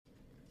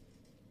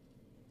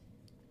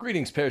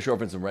Greetings,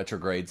 Paratroopers and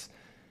Retrogrades.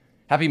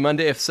 Happy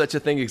Monday, if such a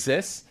thing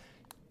exists.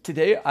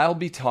 Today, I'll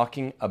be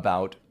talking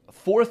about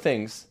 4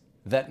 things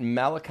that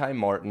Malachi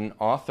Martin,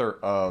 author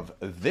of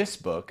this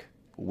book,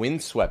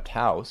 Windswept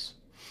House,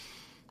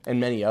 and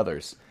many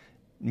others,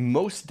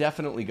 most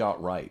definitely got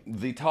right.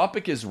 The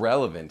topic is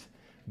relevant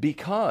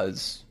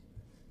because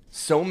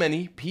so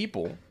many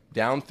people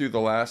down through the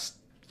last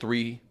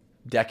 3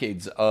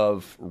 decades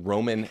of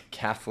Roman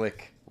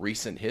Catholic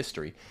recent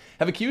history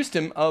have accused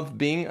him of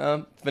being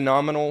a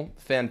phenomenal,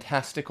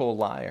 fantastical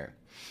liar.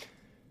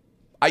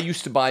 I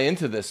used to buy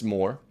into this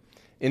more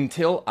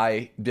until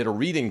I did a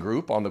reading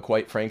group on the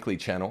Quite Frankly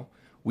channel.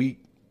 We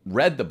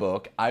read the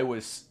book. I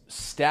was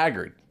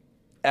staggered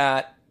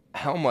at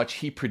how much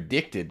he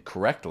predicted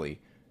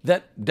correctly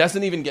that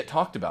doesn't even get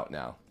talked about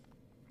now.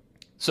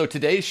 So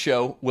today's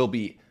show will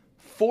be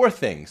 4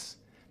 things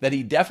that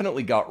he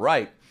definitely got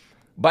right.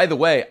 By the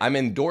way, I'm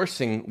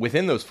endorsing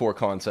within those 4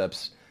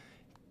 concepts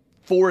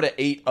 4 to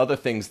 8 other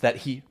things that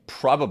he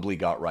probably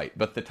got right.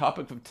 But the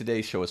topic of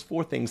today's show is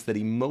 4 things that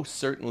he most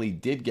certainly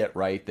did get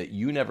right that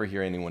you never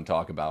hear anyone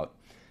talk about.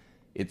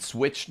 It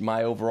switched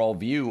my overall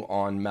view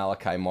on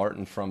Malachi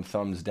Martin from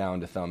thumbs down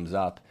to thumbs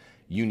up.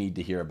 You need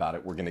to hear about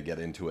it. We're going to get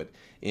into it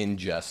in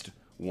just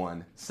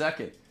 1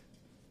 second.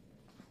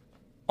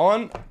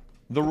 On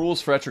the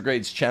Rules for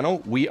Retrogrades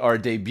channel, we are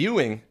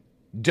debuting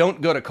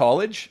Don't Go to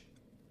College.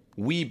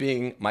 We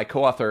being my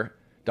co-author,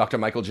 Dr.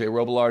 Michael J.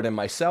 Robillard, and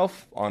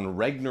myself on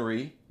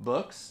Regnery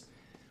Books.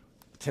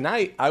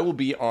 Tonight, I will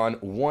be on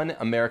One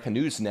America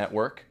News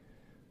Network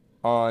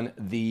on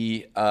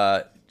the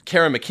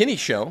Kara McKinney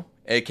Show,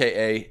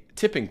 a.k.a.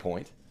 Tipping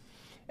Point.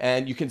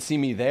 And you can see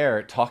me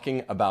there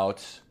talking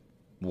about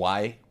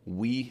why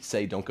we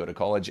say don't go to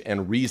college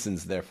and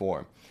reasons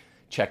therefore.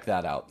 Check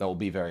that out. That will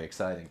be very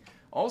exciting.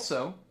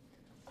 Also,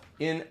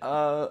 in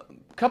a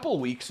couple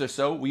weeks or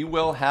so, we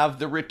will have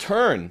the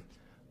return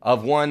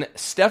of one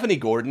Stephanie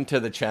Gordon to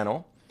the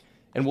channel,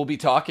 and we'll be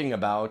talking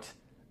about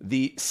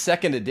the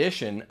 2nd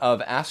edition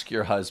of Ask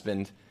Your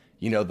Husband.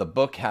 You know, the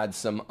book had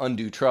some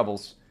undue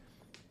troubles.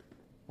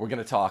 We're going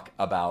to talk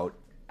about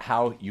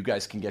how you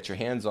guys can get your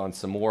hands on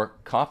some more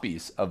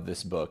copies of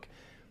this book.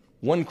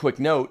 One quick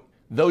note,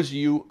 those of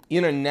you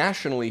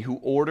internationally who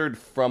ordered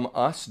from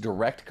us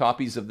direct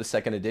copies of the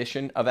 2nd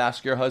edition of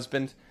Ask Your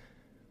Husband,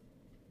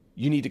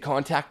 you need to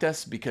contact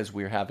us because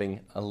we're having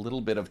a little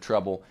bit of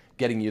trouble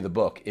getting you the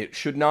book. It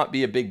should not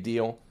be a big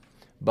deal,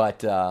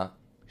 but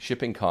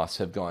shipping costs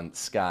have gone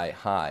sky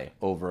high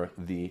over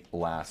the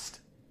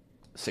last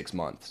 6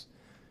 months.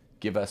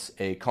 Give us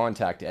a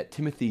contact at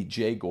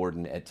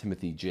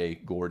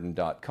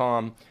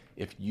timothyjgordon@timothyjgordon.com.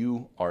 If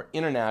you are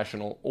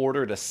international,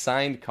 ordered a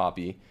signed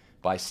copy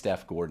by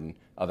Steph Gordon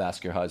of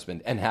Ask Your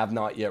Husband and have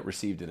not yet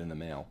received it in the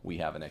mail. We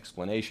have an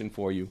explanation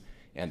for you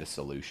and a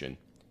solution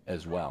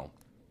as well.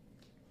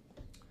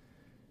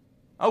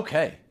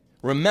 Okay,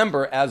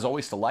 remember, as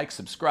always, to like,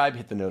 subscribe,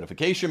 hit the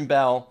notification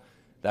bell.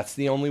 That's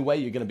the only way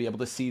you're going to be able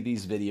to see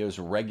these videos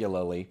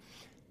regularly.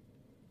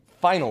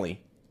 Finally,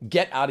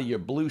 get out of your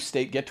blue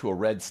state, get to a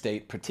red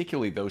state,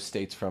 particularly those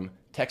states from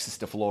Texas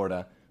to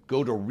Florida.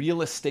 Go to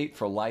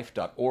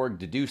realestateforlife.org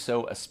to do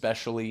so,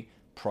 especially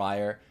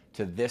prior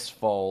to this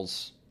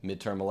fall's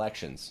midterm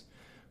elections,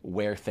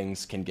 where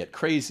things can get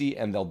crazy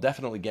and they'll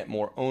definitely get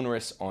more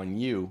onerous on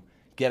you.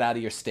 Get out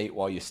of your state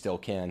while you still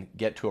can.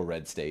 Get to a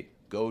red state.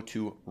 Go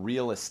to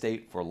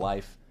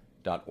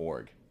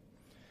realestateforlife.org.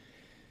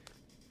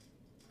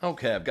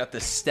 Okay, I've got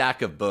this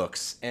stack of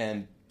books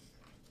and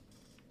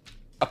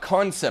a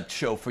concept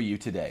show for you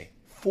today.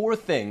 4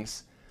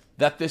 things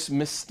that this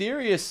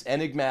mysterious,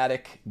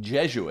 enigmatic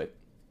Jesuit,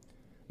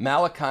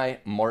 Malachi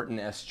Martin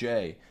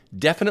S.J.,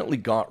 definitely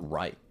got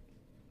right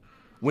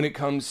when it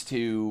comes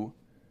to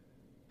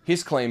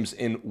his claims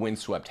in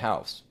Windswept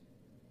House.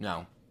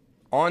 Now,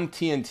 on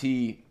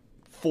TNT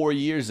 4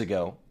 years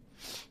ago,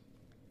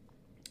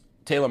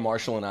 Taylor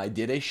Marshall and I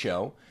did a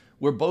show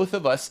where both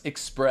of us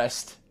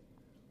expressed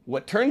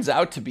what turns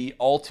out to be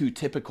all too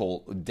typical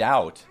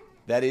doubt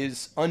that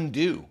is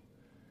undue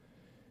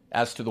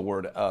as to the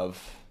word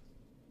of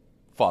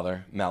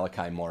Father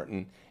Malachi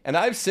Martin. And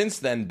I've since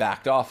then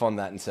backed off on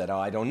that and said,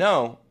 I don't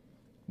know.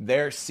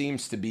 There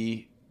seems to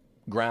be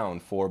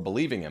ground for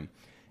believing him.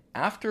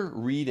 After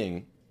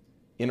reading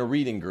in a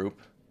reading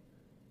group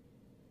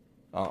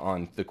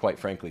on the Quite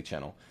Frankly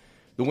channel,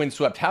 the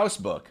Windswept House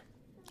book,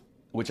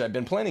 which I've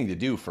been planning to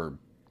do for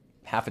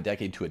half a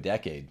decade to a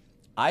decade,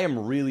 I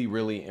am really,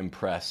 really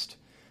impressed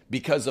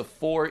because of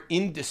 4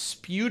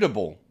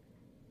 indisputable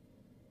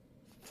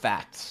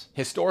facts,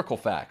 historical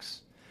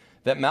facts,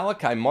 that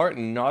Malachi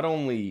Martin not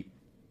only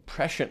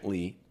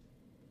presciently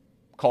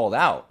called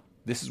out,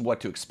 this is what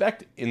to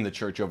expect in the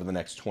church over the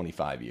next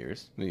 25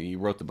 years. He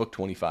wrote the book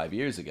 25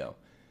 years ago.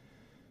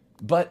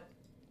 But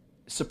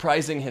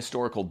surprising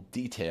historical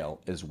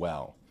detail as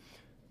well.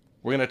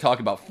 We're going to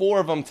talk about 4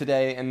 of them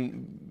today,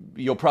 and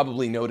you'll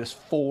probably notice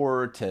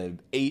 4 to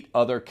 8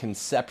 other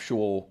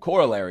conceptual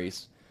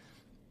corollaries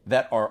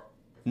that are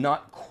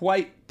not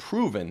quite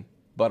proven,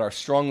 but are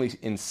strongly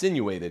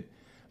insinuated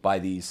by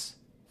these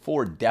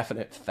four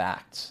definite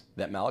facts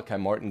that Malachi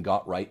Martin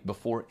got right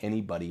before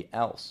anybody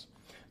else.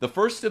 The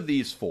first of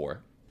these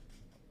four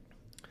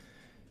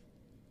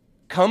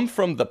come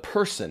from the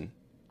person,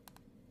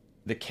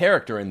 the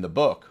character in the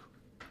book,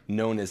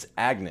 known as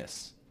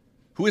Agnes,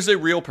 who is a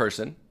real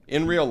person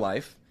in real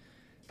life.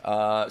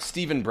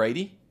 Stephen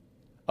Brady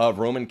of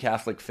Roman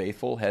Catholic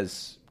Faithful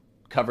has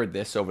covered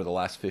this over the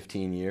last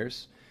 15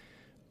 years.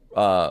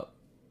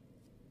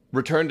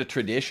 Return to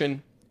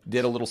Tradition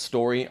did a little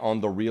story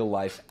on the real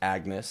life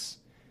Agnes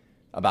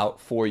about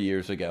 4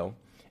 years ago.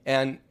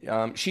 And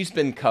she's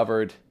been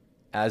covered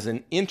as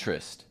an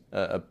interest,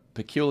 a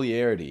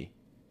peculiarity,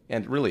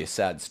 and really a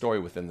sad story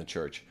within the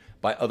church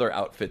by other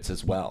outfits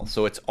as well.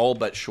 So it's all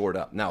but shored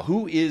up. Now,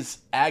 who is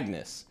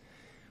Agnes?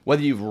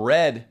 Whether you've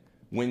read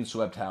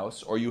Windswept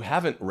House or you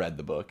haven't read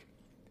the book,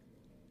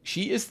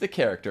 she is the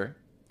character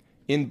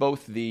in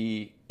both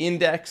the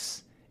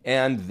index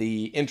and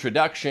the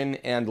introduction,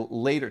 and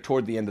later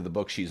toward the end of the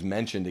book she's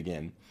mentioned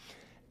again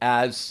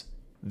as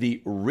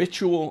the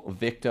ritual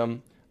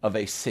victim of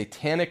a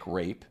satanic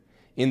rape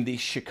in the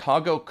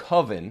Chicago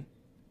coven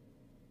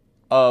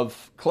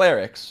of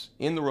clerics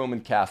in the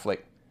Roman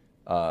Catholic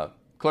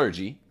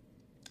clergy,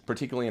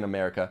 particularly in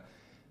America,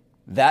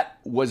 that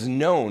was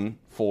known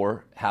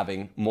for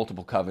having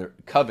multiple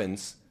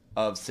covens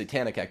of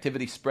satanic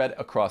activity spread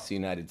across the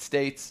United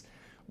States.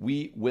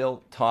 We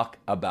will talk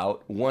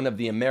about one of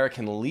the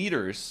American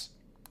leaders,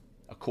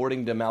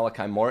 according to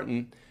Malachi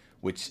Martin,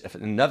 which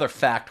another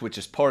fact which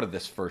is part of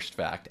this first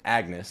fact,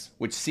 Agnes,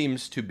 which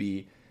seems to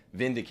be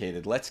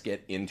vindicated. Let's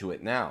get into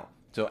it now.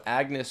 So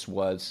Agnes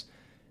was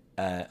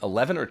an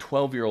 11 or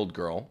 12-year-old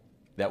girl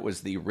that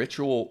was the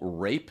ritual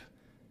rape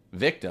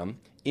victim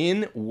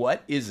in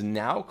what is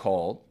now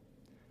called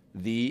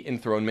the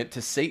enthronement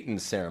to Satan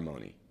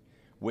ceremony,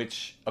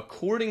 which,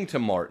 according to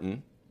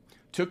Martin,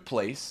 took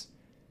place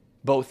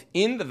both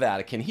in the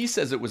Vatican. He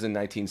says it was in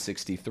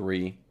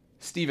 1963.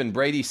 Stephen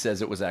Brady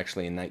says it was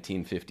actually in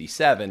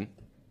 1957.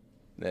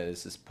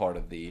 This is part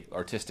of the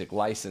artistic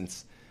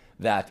license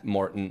that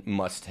Martin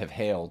must have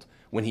hailed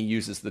when he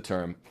uses the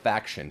term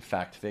faction,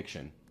 fact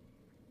fiction.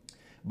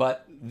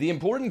 But the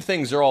important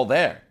things are all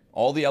there,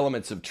 all the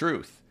elements of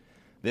truth.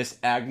 This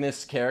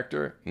Agnes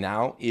character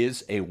now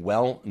is a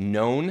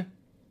well-known,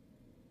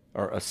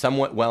 or a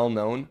somewhat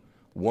well-known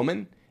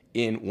woman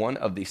in one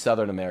of the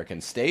Southern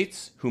American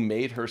states who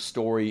made her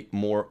story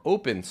more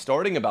open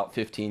starting about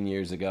 15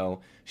 years ago.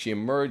 She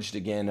emerged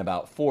again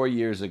about 4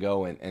 years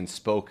ago and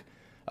spoke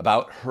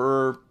about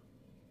her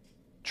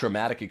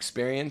traumatic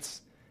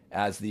experience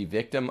as the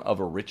victim of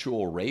a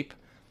ritual rape,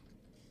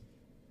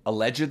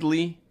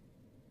 allegedly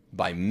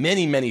by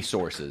many, many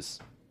sources,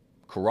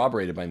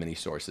 corroborated by many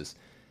sources,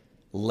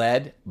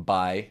 led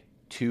by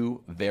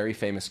two very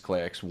famous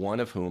clerics, one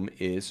of whom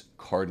is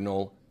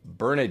Cardinal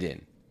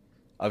Bernardin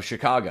of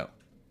Chicago.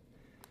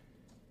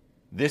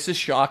 This is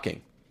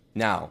shocking.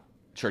 Now,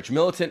 Church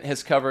Militant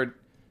has covered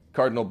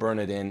Cardinal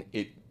Bernardin.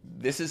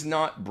 This is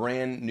not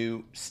brand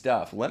new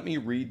stuff. Let me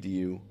read to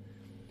you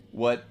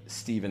what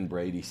Stephen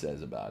Brady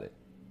says about it.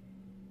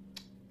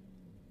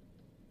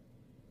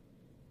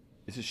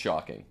 This is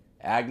shocking.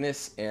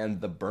 Agnes and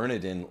the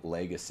Bernardin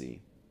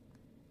legacy.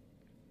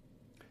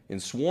 In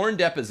sworn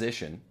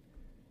deposition,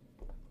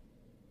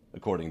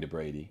 according to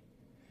Brady,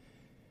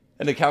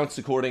 and accounts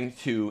according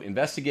to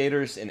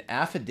investigators and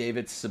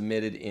affidavits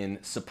submitted in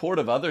support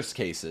of others'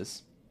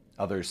 cases,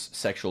 others'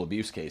 sexual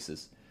abuse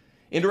cases,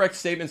 indirect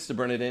statements to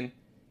Bernardin,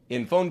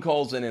 in phone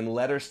calls and in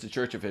letters to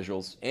church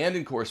officials, and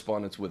in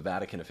correspondence with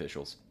Vatican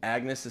officials,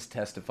 Agnes has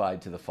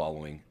testified to the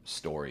following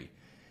story.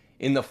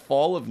 In the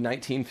fall of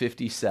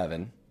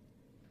 1957,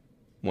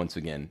 once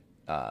again,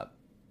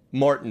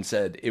 Martin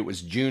said it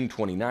was June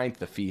 29th,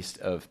 the feast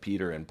of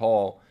Peter and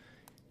Paul,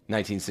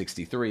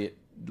 1963. It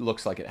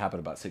looks like it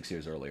happened about 6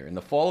 years earlier. In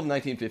the fall of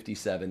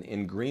 1957,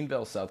 in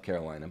Greenville, South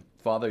Carolina,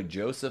 Father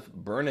Joseph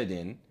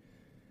Bernardin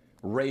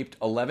raped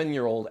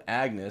 11-year-old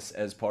Agnes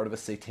as part of a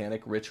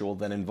satanic ritual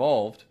that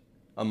involved,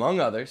 among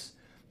others,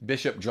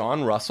 Bishop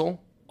John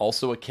Russell,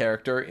 also a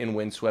character in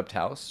Windswept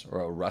House,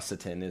 or a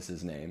Russitan is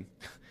his name.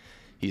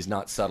 He's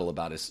not subtle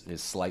about his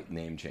slight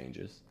name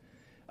changes,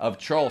 of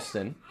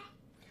Charleston.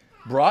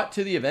 Brought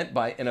to the event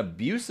by an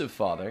abusive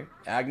father,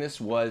 Agnes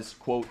was,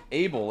 quote,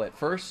 able at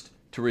first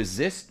to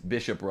resist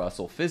Bishop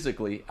Russell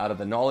physically out of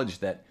the knowledge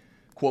that,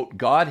 quote,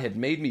 God had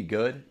made me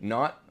good,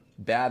 not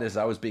bad as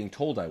I was being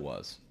told I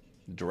was.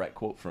 Direct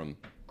quote from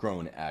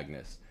grown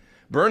Agnes.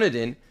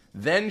 Bernardin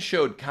then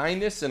showed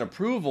kindness and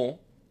approval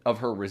of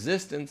her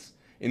resistance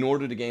in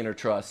order to gain her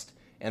trust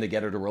and to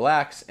get her to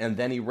relax, and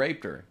then he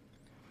raped her.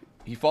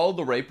 He followed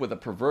the rape with a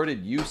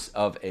perverted use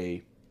of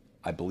a,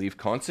 I believe,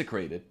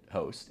 consecrated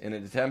host in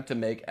an attempt to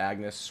make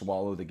Agnes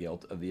swallow the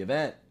guilt of the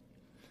event.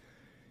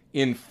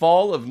 In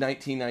fall of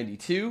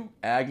 1992,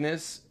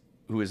 Agnes,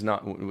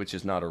 which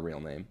is not her real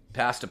name,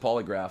 passed a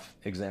polygraph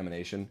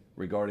examination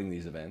regarding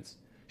these events.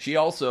 She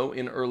also,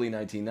 in early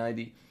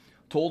 1990,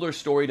 told her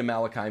story to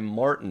Malachi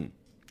Martin,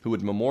 who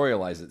would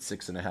memorialize it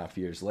 6.5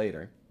 years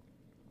later,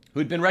 who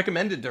had been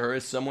recommended to her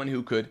as someone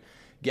who could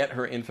get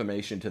her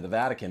information to the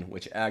Vatican,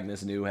 which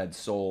Agnes knew had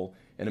sole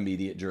and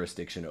immediate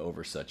jurisdiction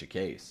over such a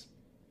case.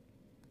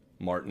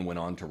 Martin went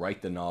on to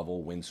write the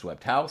novel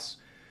Windswept House,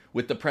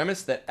 with the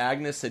premise that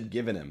Agnes had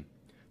given him,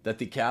 that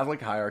the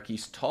Catholic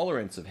hierarchy's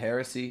tolerance of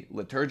heresy,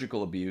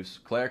 liturgical abuse,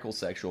 clerical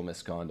sexual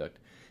misconduct,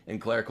 and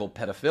clerical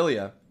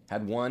pedophilia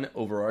had one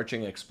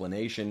overarching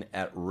explanation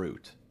at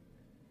root: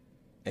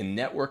 a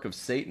network of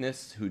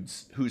Satanists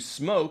whose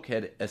smoke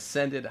had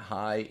ascended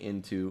high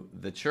into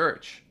the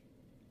church.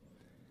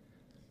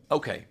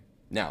 Okay,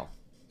 now,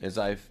 as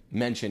I've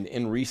mentioned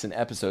in recent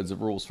episodes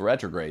of Rules for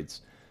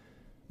Retrogrades,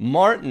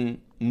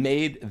 Martin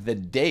made the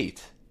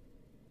date,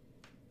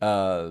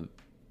 the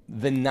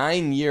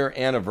 9-year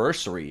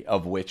anniversary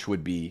of which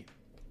would be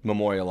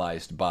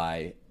memorialized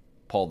by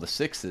Paul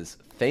VI's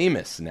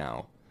famous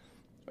now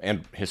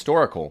and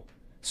historical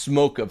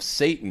Smoke of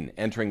Satan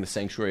Entering the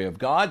Sanctuary of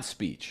God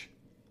speech,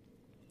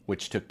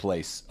 which took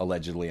place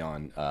allegedly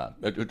on,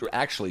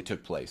 actually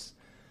took place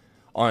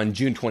on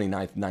June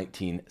 29th,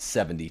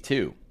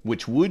 1972,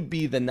 which would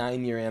be the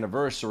 9-year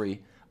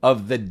anniversary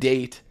of the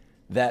date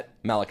that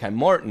Malachi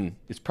Martin,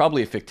 is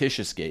probably a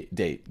fictitious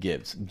date,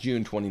 gives,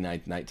 June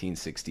 29th,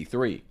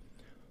 1963,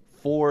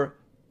 for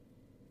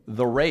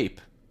the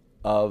rape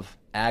of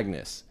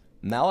Agnes.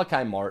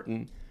 Malachi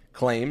Martin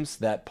claims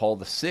that Paul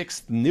VI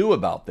knew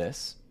about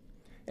this,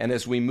 and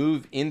as we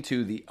move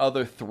into the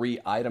other 3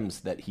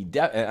 items that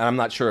and I'm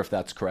not sure if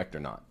that's correct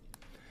or not,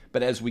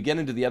 but as we get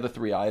into the other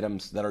 3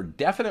 items that are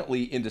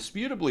definitely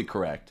indisputably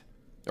correct,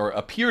 or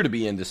appear to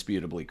be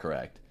indisputably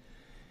correct,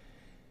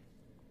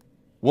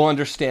 we'll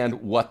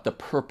understand what the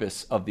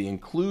purpose of the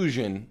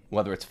inclusion,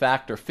 whether it's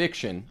fact or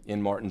fiction,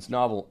 in Martin's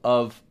novel,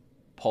 of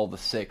Paul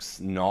VI's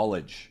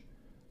knowledge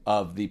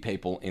of the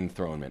papal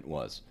enthronement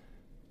was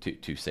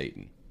to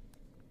Satan.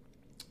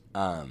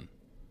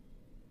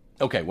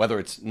 Okay, whether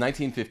it's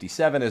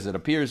 1957 as it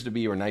appears to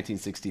be, or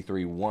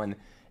 1963, one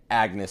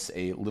Agnes,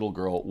 a little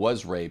girl,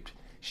 was raped.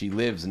 She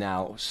lives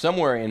now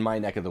somewhere in my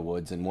neck of the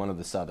woods in one of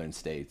the southern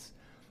states.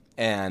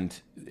 And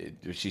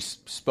she's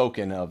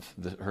spoken of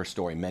her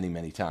story many,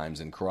 many times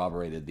and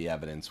corroborated the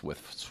evidence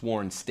with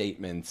sworn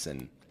statements,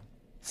 and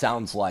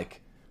sounds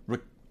like,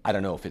 I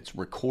don't know if it's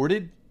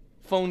recorded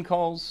phone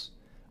calls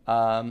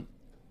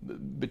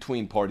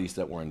between parties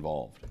that were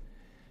involved.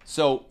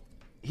 So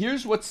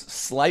here's what's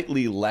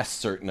slightly less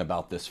certain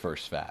about this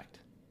first fact,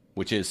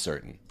 which is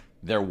certain.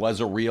 There was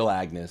a real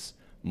Agnes.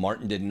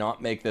 Martin did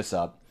not make this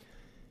up.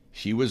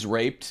 She was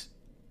raped.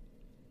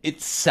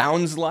 It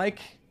sounds like,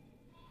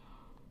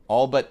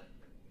 all but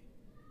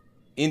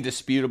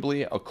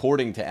indisputably,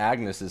 according to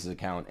Agnes's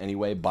account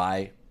anyway,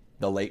 by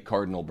the late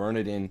Cardinal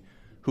Bernardin,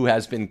 who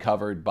has been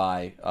covered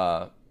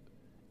by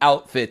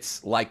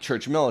outfits like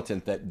Church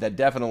Militant that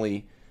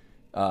definitely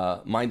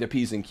mind their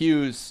P's and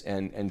Q's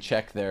and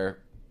check their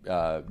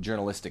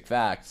journalistic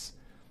facts,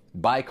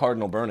 by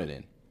Cardinal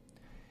Bernardin.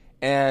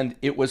 And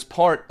it was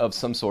part of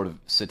some sort of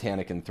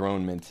satanic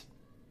enthronement.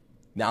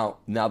 Now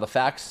the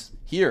facts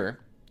here,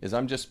 as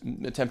I'm just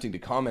attempting to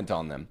comment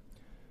on them,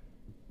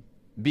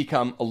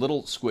 become a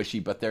little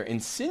squishy, but they're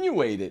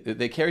insinuated.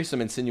 They carry some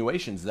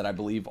insinuations that I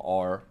believe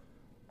are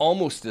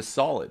almost as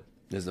solid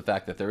as the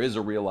fact that there is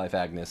a real life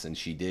Agnes and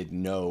she did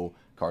know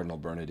Cardinal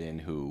Bernardin,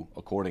 who,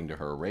 according to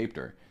her, raped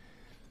her.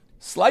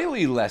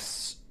 Slightly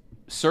less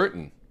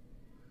certain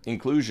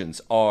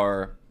inclusions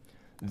are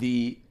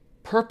the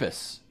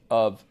purpose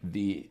of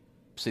the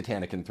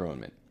satanic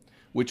enthronement,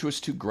 which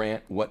was to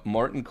grant what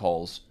Martin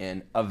calls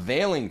an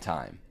availing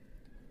time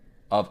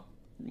of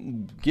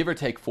give or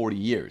take 40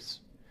 years.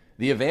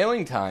 The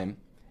availing time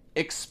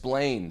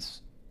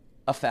explains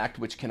a fact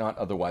which cannot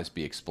otherwise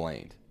be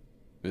explained.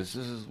 This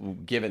is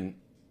given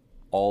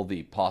all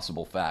the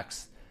possible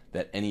facts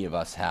that any of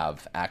us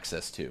have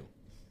access to.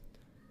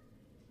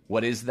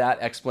 What is that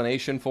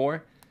explanation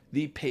for?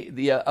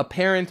 The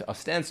apparent,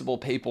 ostensible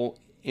papal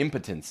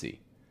impotency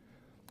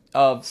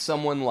of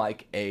someone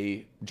like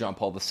a John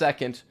Paul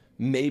II,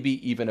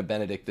 maybe even a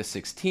Benedict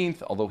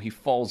XVI, although he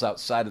falls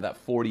outside of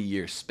that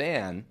 40-year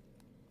span.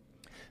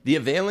 The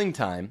availing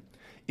time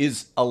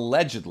is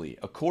allegedly,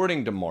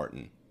 according to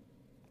Martin,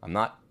 I'm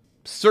not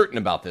certain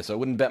about this, I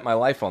wouldn't bet my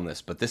life on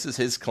this, but this is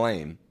his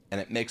claim, and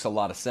it makes a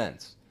lot of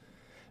sense,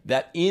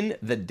 that in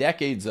the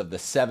decades of the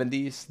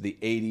 70s, the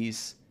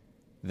 80s,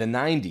 the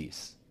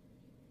 90s,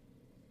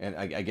 and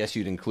I guess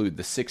you'd include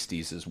the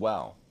 60s as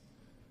well,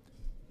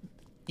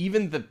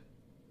 even the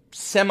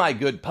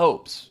semi-good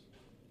popes,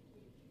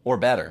 or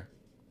better,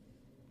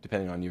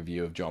 depending on your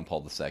view of John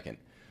Paul II,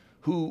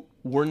 who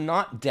were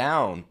not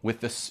down with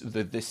the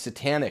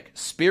satanic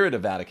spirit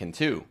of Vatican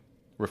II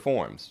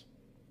reforms,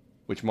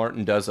 which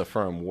Martin does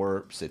affirm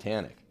were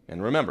satanic.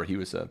 And remember, he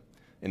was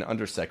an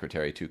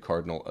undersecretary to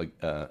Cardinal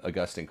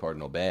Augustine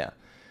Cardinal Bea,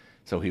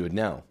 so he would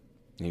know.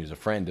 And he was a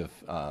friend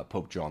of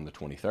Pope John the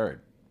 23rd.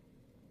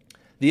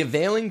 The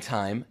availing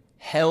time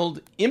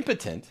held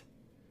impotent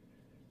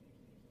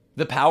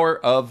the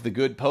power of the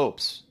good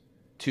popes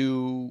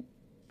to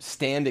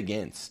stand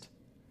against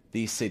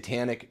these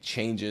satanic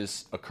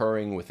changes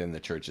occurring within the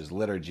church's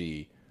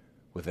liturgy,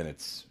 within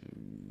its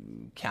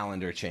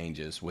calendar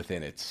changes,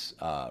 within its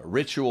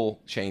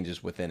ritual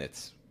changes, within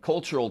its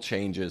cultural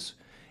changes,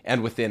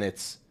 and within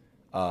its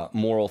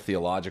moral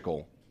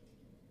theological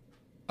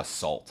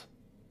assault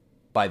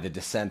by the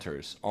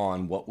dissenters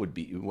on what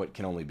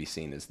can only be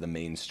seen as the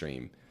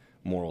mainstream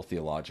moral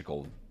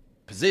theological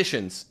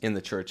positions in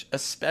the church,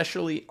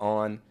 especially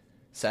on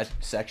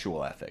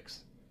sexual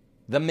ethics,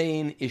 the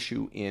main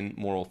issue in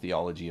moral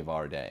theology of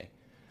our day,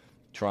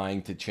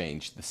 trying to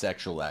change the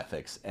sexual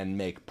ethics and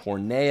make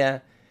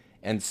porneia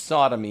and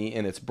sodomy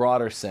in its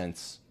broader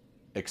sense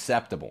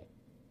acceptable,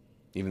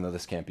 even though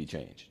this can't be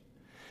changed.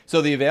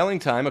 So the availing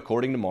time,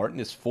 according to Martin,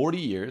 is 40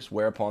 years,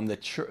 whereupon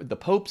the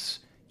popes,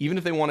 even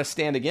if they want to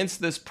stand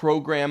against this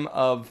program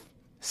of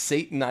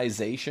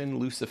Satanization,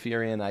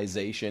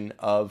 Luciferianization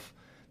of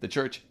the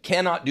church,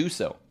 cannot do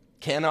so,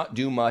 cannot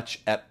do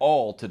much at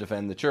all to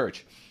defend the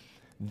church.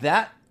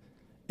 That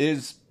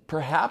is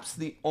perhaps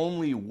the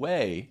only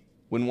way,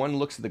 when one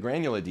looks at the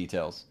granular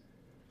details,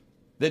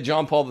 that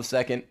John Paul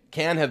II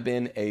can have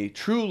been a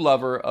true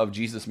lover of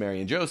Jesus, Mary,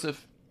 and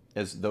Joseph,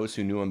 as those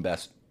who knew him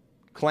best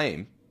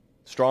claim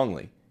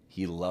strongly.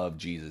 He loved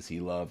Jesus,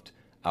 he loved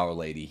Our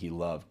Lady, he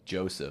loved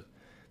Joseph,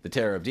 the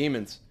terror of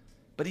demons,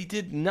 but he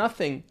did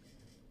nothing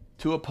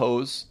to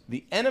oppose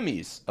the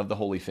enemies of the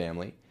Holy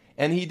Family,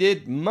 and he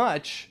did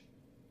much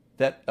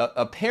that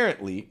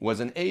apparently was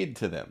an aid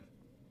to them,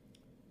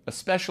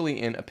 especially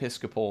in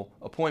episcopal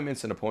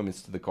appointments and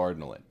appointments to the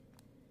cardinalate.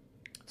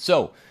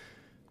 So,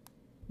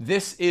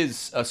 this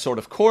is a sort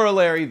of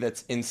corollary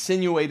that's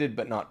insinuated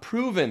but not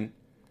proven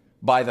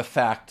by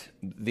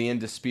the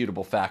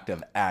indisputable fact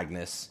of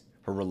Agnes,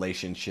 her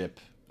relationship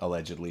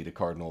allegedly to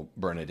Cardinal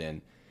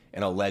Bernardin,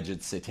 an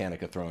alleged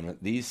satanic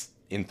enthronement. These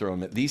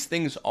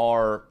things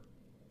are,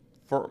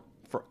 for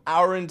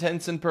our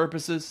intents and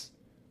purposes,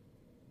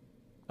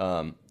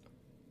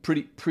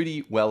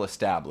 pretty well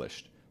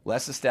established.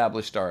 Less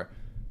established are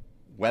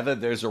whether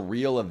there's a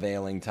real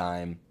availing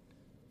time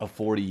of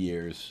 40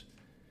 years,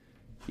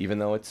 even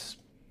though it's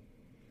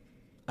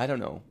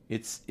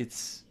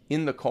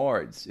in the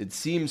cards. It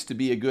seems to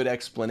be a good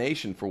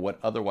explanation for what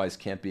otherwise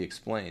can't be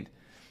explained.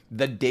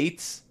 The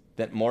dates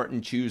that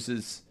Martin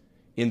chooses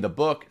in the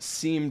book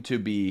seem to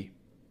be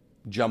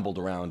jumbled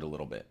around a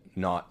little bit,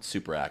 not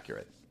super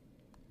accurate.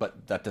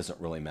 But that doesn't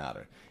really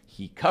matter.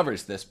 He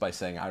covers this by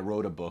saying, I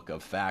wrote a book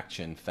of fact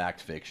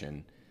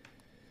fiction.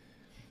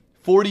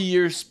 40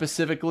 years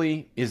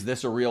specifically, is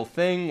this a real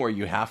thing where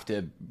you have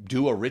to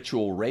do a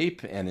ritual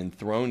rape and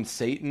enthrone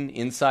Satan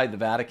inside the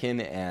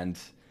Vatican and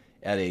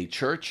at a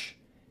church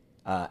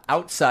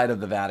outside of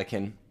the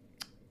Vatican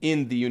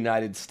in the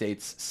United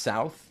States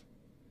South?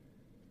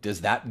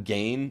 Does that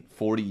gain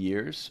 40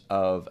 years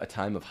of a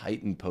time of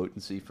heightened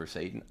potency for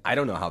Satan? I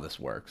don't know how this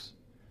works,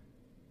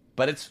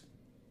 but it's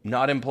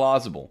not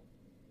implausible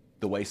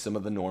the way some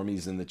of the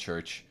normies in the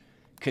church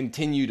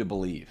continue to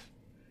believe.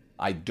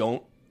 I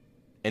don't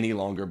any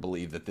longer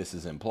believe that this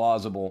is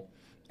implausible,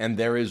 and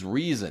there is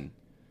reason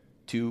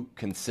to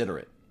consider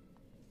it.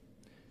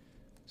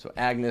 So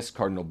Agnes,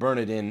 Cardinal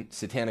Bernardin,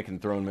 satanic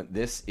enthronement,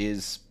 this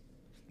is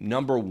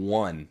number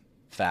one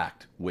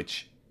fact,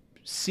 which,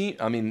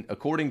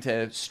 according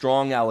to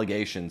strong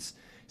allegations,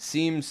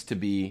 seems to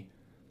be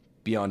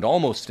beyond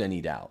almost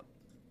any doubt,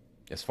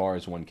 as far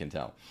as one can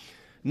tell.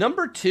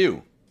 Number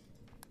two,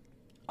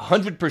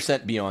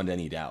 100% beyond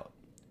any doubt.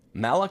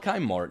 Malachi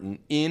Martin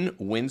in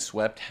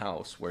Windswept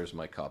House, where's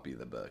my copy of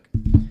the book?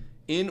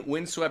 In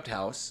Windswept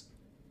House,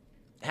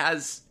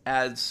 has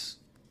as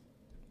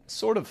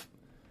sort of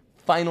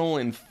final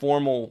and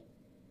formal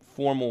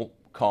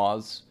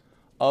cause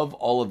of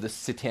all of this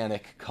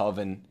satanic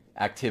coven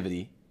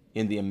activity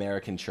in the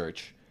American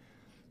church,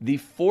 the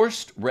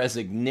forced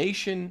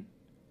resignation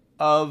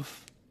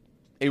of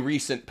a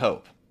recent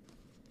pope.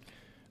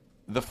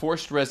 The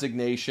forced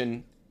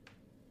resignation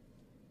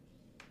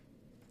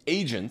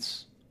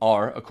agents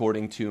are,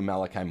 according to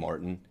Malachi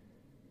Martin,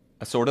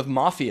 a sort of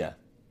mafia.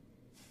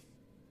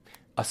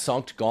 A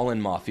Sankt Gallen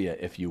mafia,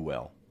 if you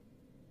will.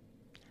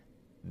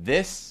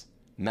 This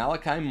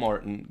Malachi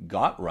Martin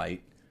got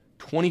right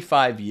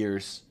 25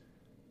 years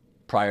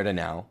prior to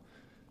now,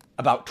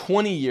 about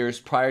 20 years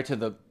prior to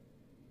the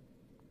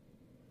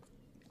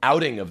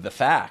outing of the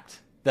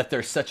fact that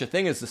there's such a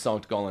thing as the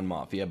Sankt Gallen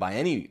mafia by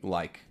any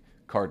like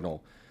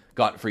Cardinal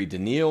Gottfried de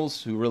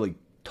Niels, who really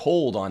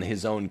told on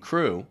his own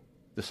crew,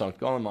 the Sankt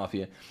Gallen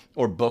Mafia,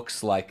 or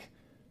books like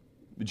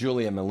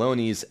Giulia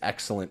Meloni's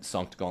excellent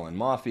Sankt Gallen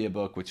Mafia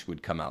book, which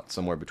would come out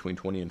somewhere between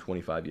 20 and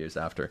 25 years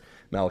after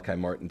Malachi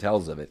Martin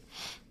tells of it.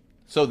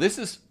 So this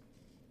is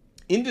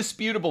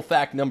indisputable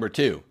fact number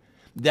two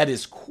that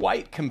is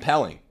quite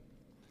compelling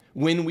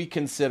when we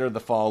consider the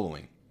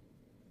following.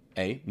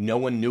 A, no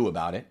one knew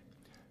about it.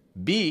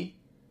 B,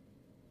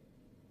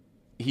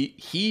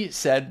 he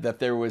said that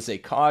there was a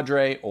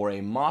cadre or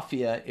a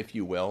mafia, if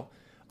you will,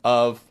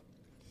 of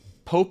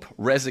Pope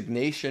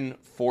resignation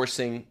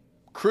forcing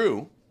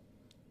crew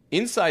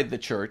inside the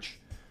church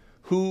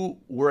who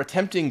were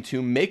attempting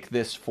to make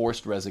this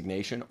forced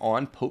resignation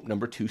on Pope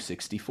number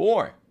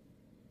 264.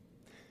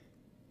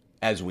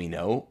 As we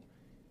know,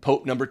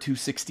 Pope number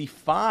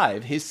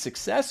 265, his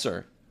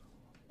successor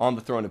on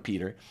the throne of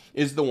Peter,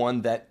 is the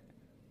one that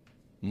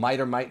might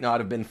or might not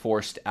have been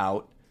forced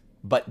out,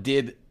 but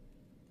did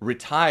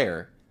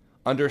retire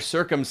under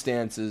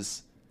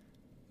circumstances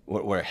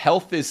where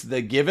health is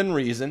the given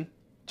reason,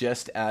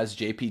 just as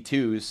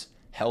JP2's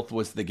health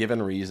was the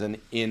given reason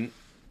in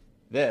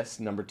this,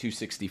 number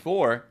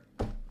 264.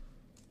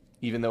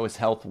 Even though his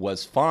health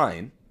was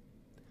fine,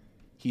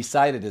 he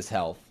cited his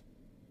health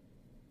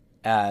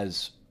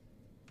as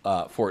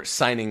for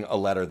signing a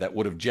letter that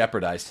would have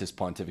jeopardized his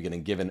pontificate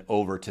and given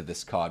over to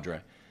this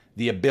cadre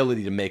the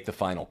ability to make the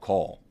final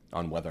call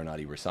on whether or not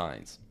he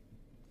resigns.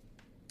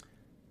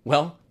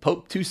 Well,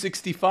 Pope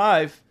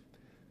 265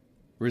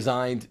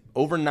 resigned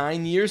over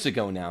 9 years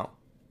ago now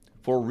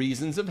for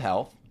reasons of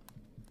health,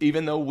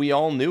 even though we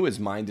all knew his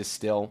mind is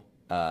still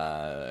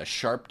a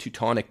sharp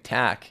Teutonic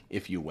tack,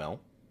 if you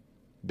will,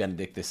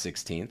 Benedict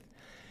XVI.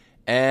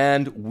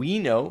 And we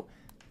know,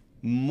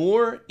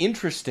 more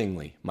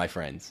interestingly, my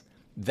friends,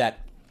 that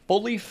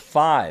fully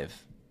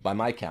 5, by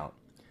my count,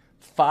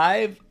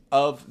 5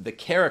 of the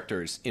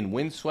characters in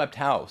Windswept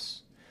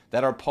House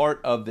that are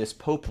part of this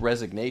Pope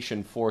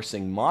resignation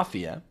forcing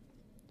mafia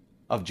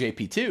of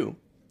JP2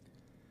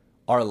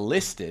 are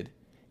listed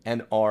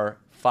and are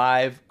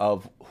 5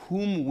 of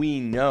whom we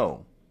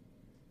know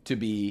to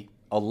be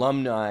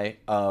alumni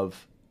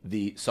of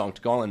the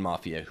Sankt Gallen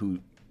Mafia, who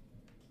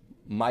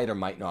might or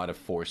might not have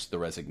forced the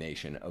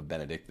resignation of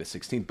Benedict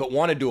XVI, but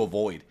wanted to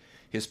avoid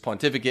his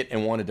pontificate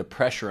and wanted to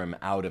pressure him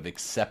out of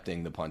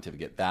accepting the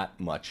pontificate. That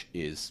much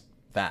is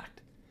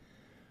fact.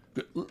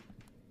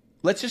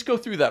 Let's just go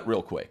through that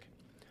real quick.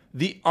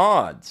 The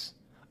odds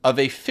of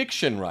a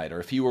fiction writer,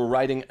 if he were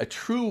writing a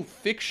true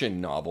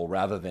fiction novel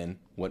rather than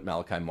what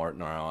Malachi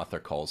Martin, our author,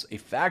 calls a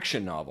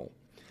faction novel,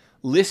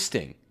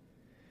 listing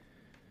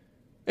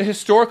a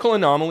historical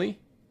anomaly,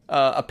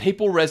 a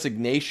papal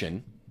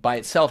resignation by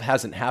itself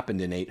hasn't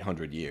happened in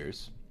 800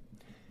 years.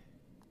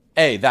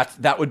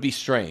 That would be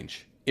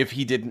strange if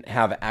he didn't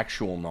have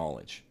actual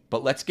knowledge.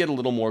 But let's get a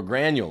little more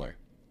granular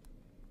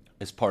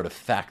as part of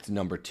fact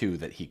number 2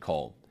 that he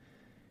called.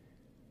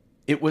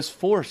 It was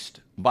forced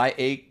by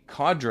a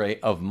cadre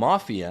of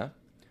mafia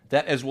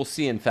that, as we'll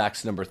see in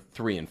facts number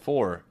 3 and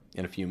 4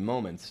 in a few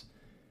moments,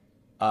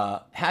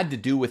 had to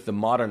do with the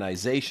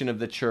modernization of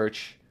the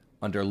church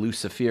under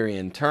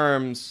Luciferian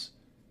terms,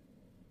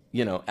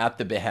 at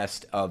the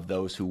behest of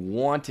those who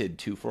wanted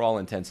to, for all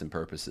intents and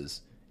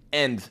purposes,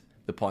 end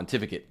the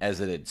pontificate as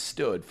it had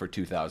stood for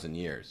 2,000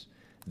 years.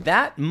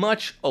 That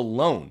much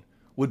alone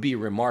would be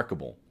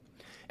remarkable.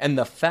 And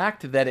the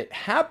fact that it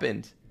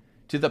happened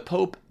to the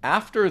Pope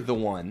after the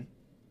one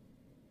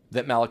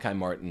that Malachi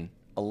Martin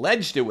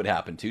alleged it would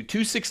happen to,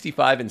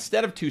 265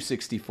 instead of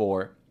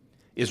 264,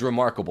 is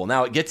remarkable.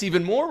 Now, it gets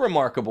even more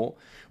remarkable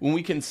when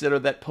we consider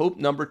that Pope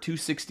number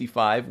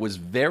 265 was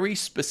very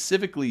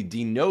specifically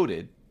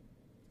denoted,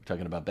 we're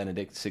talking about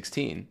Benedict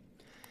XVI,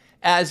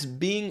 as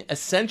being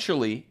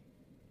essentially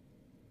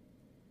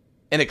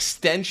an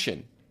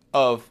extension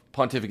of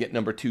pontificate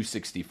number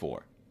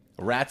 264.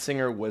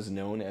 Ratzinger was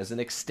known as an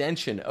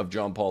extension of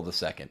John Paul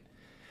II.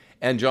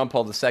 And John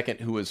Paul II,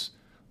 who was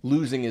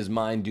losing his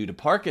mind due to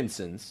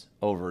Parkinson's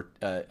over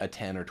a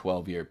 10 or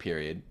 12 year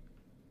period,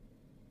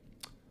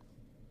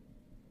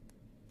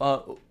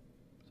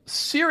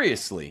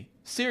 seriously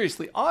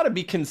ought to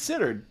be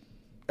considered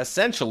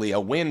essentially a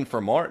win for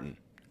Martin,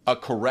 a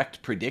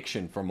correct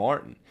prediction for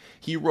Martin.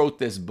 He wrote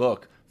this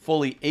book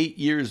fully 8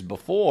 years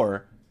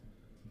before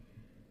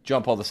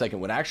John Paul II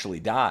would actually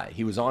die.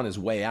 He was on his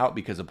way out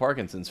because of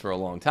Parkinson's for a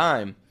long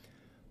time.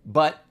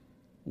 But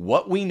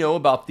what we know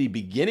about the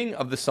beginning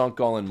of the St.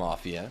 Gallen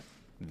Mafia,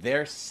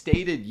 their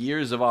stated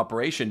years of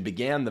operation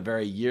began the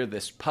very year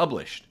this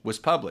was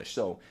published.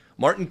 So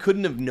Martin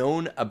couldn't have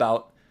known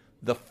about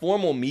the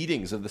formal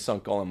meetings of the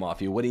St. Gallen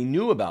Mafia. What he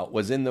knew about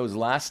was in those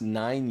last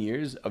 9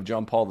 years of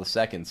John Paul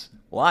II's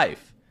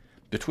life,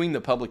 between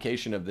the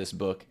publication of this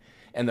book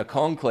and the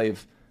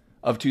conclave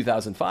of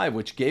 2005,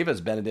 which gave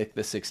us Benedict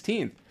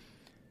XVI,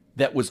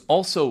 that was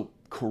also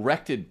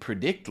predicted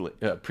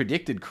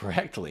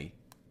correctly,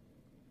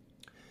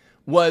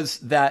 was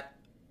that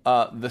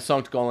the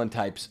St. Gallen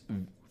types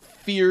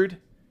feared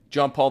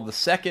John Paul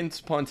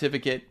II's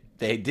pontificate.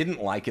 They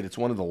didn't like it. It's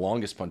one of the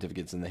longest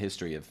pontificates in the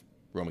history of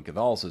Roman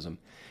Catholicism.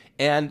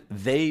 And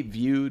they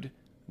viewed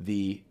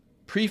the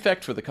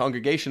prefect for the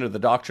Congregation of the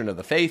Doctrine of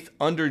the Faith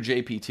under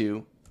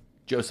JP2,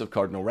 Joseph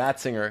Cardinal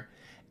Ratzinger,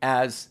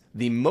 as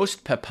the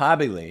most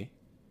papabile,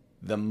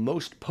 the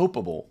most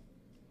popable,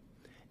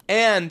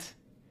 and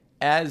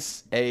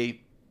as an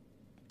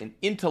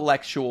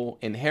intellectual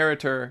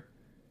inheritor,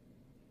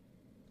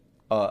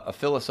 a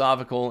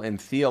philosophical and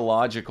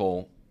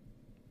theological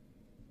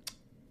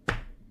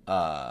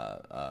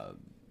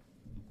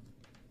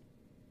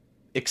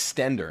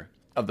extender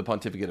of the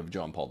pontificate of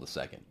John Paul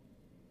II.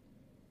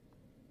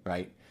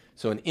 Right?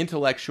 So an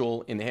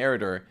intellectual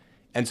inheritor.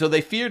 And so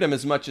they feared him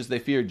as much as they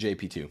feared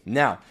JP2.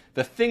 Now,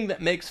 the thing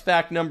that makes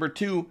fact number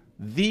 2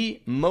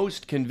 the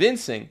most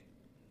convincing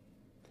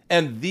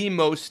and the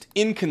most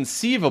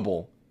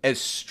inconceivable as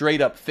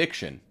straight up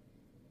fiction,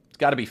 it's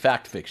got to be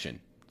fact fiction,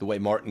 the way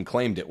Martin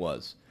claimed it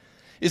was,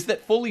 is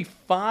that fully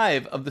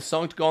 5 of the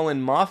Sankt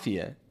Gallen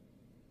Mafia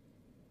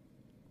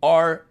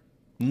are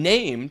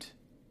named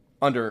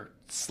under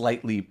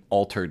slightly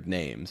altered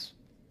names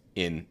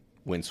in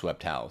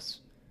Windswept House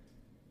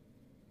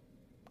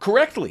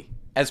correctly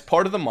as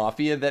part of the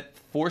Mafia that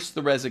forced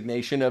the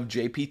resignation of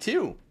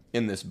JP2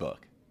 in this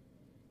book.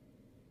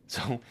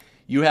 So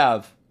you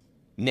have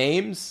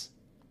names,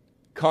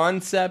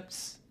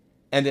 concepts,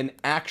 and an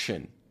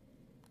action.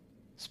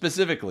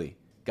 Specifically,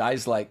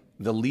 guys like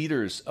the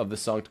leaders of the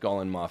Sankt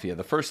Gallen Mafia,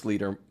 the first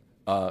leader,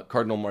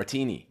 Cardinal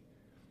Martini,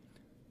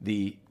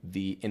 the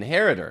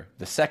inheritor,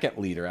 the second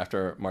leader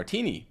after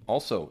Martini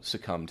also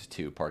succumbed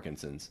to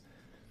Parkinson's,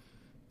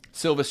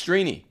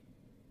 Silvestrini,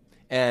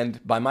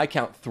 and by my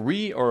count,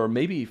 3 or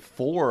maybe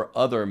 4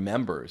 other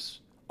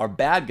members are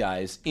bad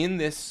guys in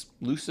this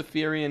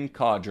Luciferian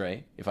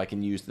cadre, if I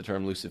can use the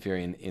term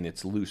Luciferian in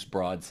its loose,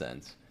 broad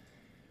sense,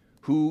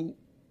 who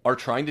are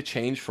trying to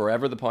change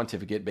forever the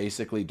pontificate,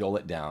 basically dull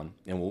it down.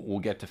 And we'll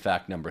get to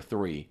fact number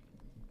 3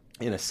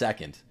 in a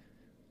second,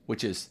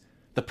 which is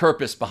the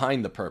purpose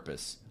behind the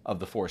purpose of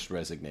the forced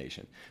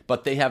resignation.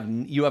 But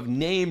you have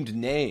named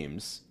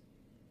names.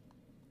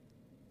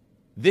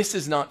 This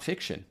is not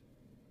fiction.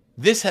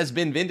 This has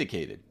been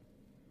vindicated.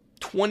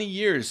 20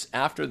 years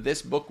after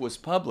this book was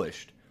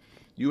published,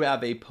 you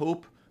have a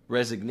Pope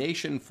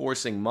resignation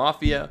forcing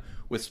mafia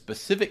with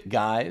specific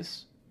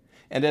guys.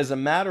 And as a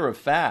matter of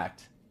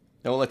fact,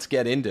 now let's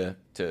get into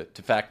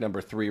fact number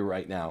 3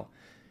 right now.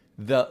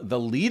 The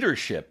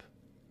leadership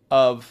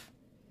of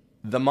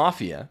the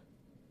mafia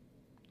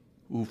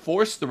who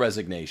forced the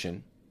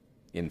resignation,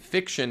 in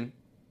fiction,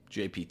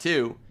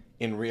 JP2,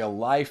 in real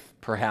life,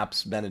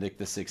 perhaps Benedict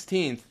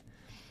XVI,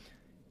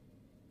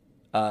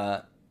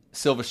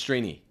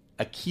 Silvestrini,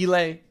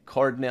 Achille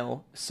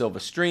Cardinal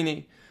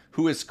Silvestrini,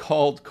 who is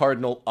called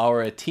Cardinal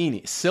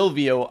Aretini,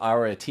 Silvio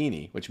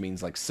Aretini, which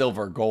means like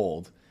silver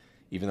gold,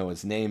 even though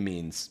his name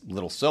means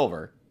little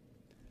silver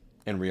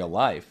in real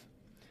life.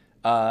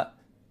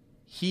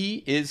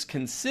 He is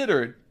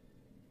considered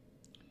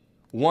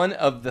one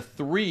of the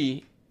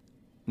 3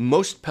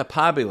 most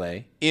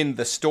papabile in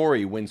the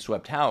story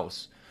Windswept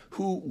House,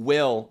 who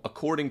will,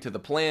 according to the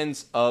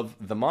plans of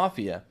the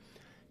mafia,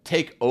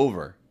 take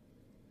over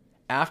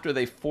after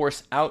they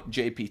force out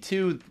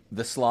JP2,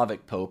 the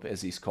Slavic Pope,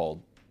 as he's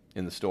called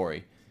in the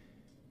story.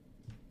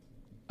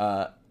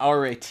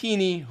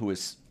 Aretini, who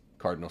is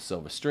Cardinal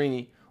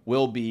Silvestrini,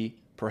 will be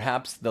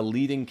perhaps the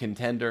leading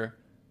contender,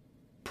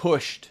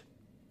 pushed,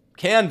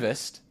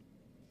 canvassed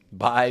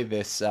by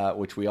this,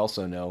 which we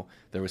also know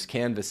there was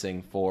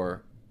canvassing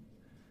for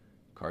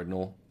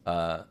Cardinal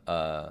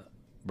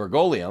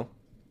Bergoglio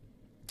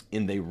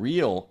in the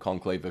real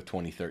conclave of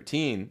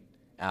 2013,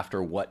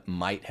 after what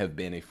might have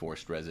been a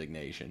forced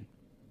resignation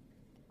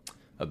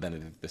of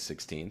Benedict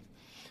XVI.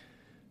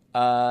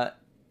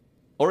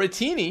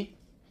 Aretini,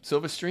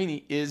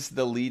 Silvestrini, is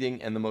the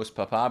leading and the most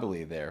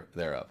papabile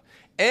thereof.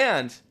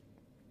 And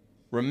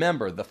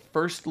remember, the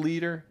first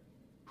leader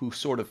who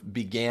sort of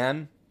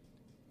began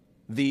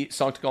the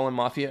Sankt Gallen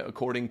Mafia,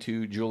 according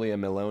to Giulia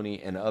Meloni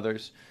and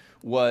others,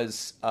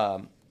 was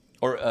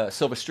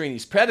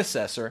Silvestrini's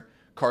predecessor,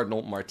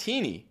 Cardinal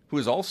Martini, who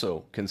is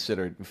also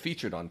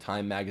featured on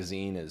Time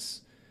magazine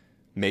as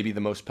maybe the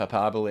most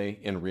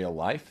papabile in real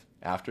life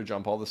after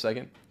John Paul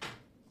II.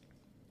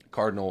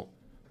 Cardinal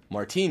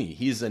Martini,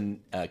 he's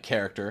a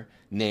character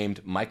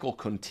named Michael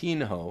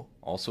Coutinho,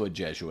 also a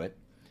Jesuit,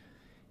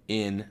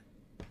 in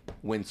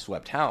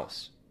Windswept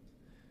House.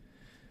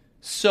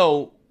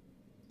 So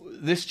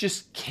this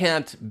just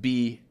can't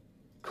be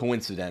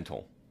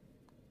coincidental,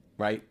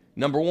 right?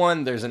 Number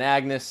 1, there's an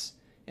Agnes,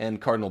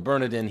 and Cardinal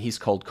Bernardin, he's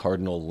called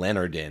Cardinal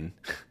Leonardin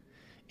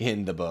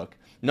in the book.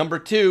 Number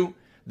 2,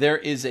 there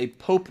is a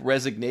Pope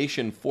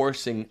resignation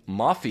forcing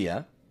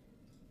mafia,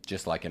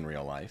 just like in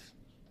real life,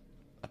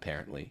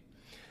 apparently.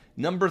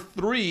 Number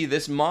 3,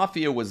 this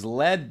mafia was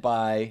led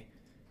by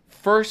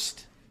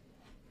first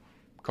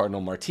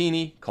Cardinal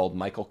Martini, called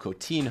Michael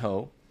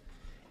Coutinho,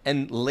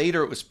 and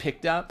later it was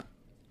picked up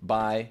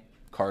by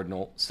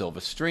Cardinal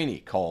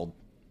Silvestrini, called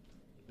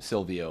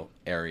Silvio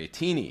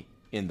Aretini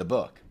in the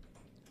book.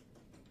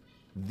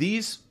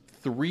 These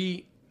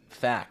 3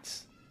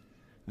 facts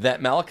that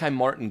Malachi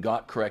Martin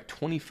got correct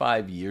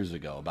 25 years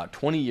ago, about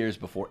 20 years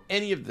before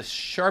any of the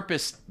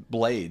sharpest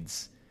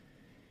blades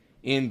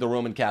in the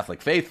Roman Catholic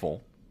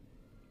faithful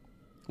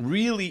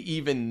really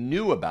even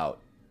knew about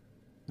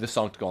the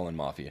Sankt Gallen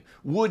Mafia,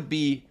 would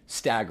be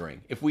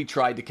staggering if we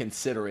tried to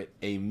consider it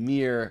a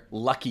mere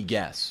lucky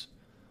guess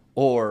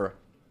or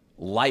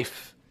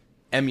life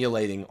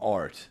emulating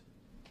art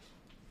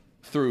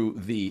through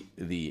the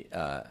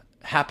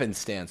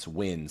happenstance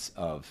winds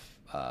of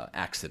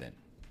accident.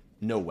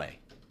 No way.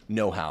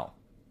 No how.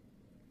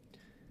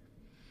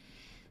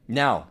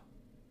 Now,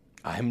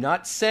 I'm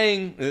not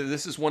saying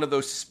this is one of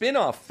those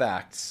spin-off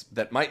facts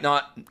that might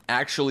not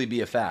actually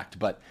be a fact,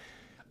 but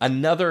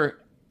another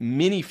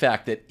mini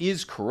fact that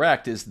is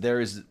correct is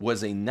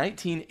was a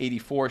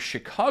 1984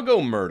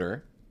 Chicago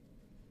murder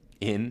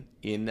in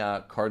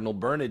Cardinal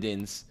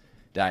Bernardin's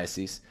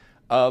diocese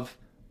of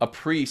a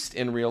priest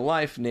in real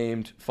life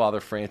named Father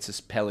Francis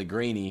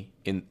Pellegrini.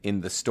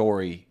 In the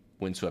story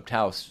Windswept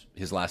House,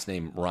 his last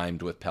name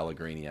rhymed with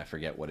Pellegrini. I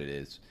forget what it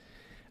is.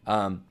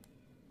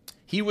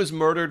 He was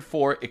murdered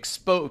for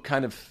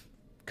kind of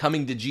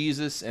coming to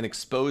Jesus and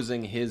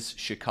exposing his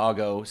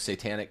Chicago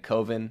satanic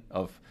coven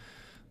of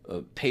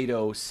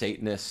pedo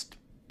Satanist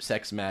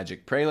sex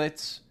magic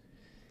prelates.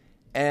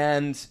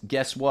 And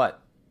guess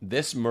what?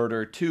 This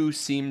murder too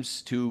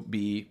seems to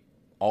be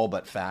all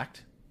but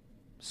fact,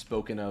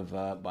 spoken of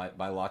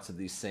by lots of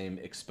these same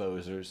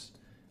exposers.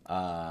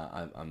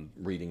 I'm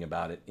reading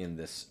about it in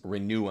this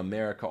Renew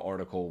America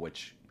article,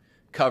 which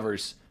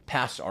covers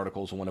past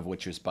articles, one of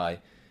which is by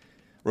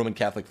Roman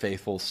Catholic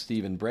faithful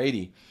Stephen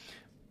Brady.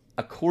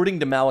 According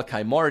to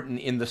Malachi Martin,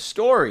 in the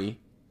story,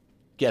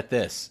 get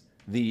this,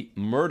 the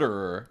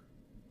murderer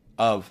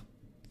of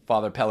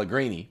Father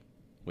Pellegrini,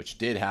 which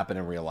did happen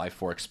in real life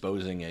for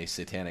exposing a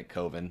satanic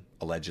coven,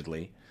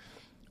 allegedly,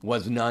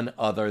 was none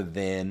other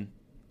than,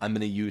 I'm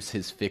going to use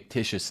his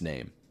fictitious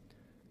name,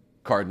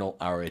 Cardinal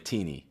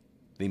Aretini,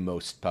 the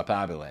most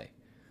papabile,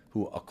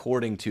 who,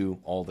 according to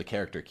all the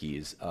character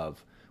keys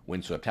of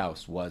Windswept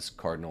House, was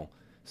Cardinal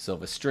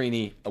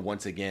Silvestrini.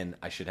 Once again,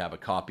 I should have a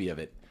copy of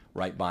it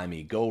right by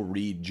me. Go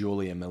read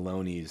Giulia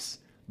Meloni's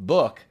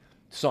book,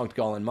 Sankt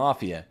Gallen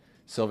Mafia.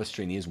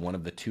 Silvestrini is one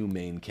of the two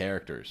main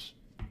characters,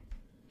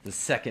 the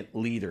second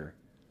leader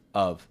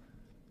of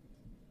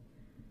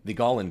the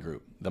Gallen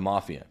group, the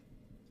Mafia.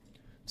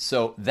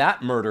 So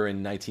that murder in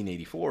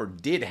 1984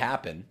 did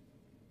happen.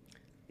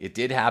 It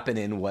did happen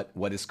in what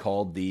is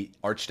called the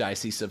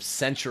Archdiocese of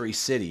Century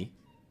City,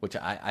 which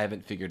I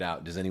haven't figured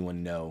out. Does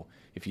anyone know?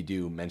 If you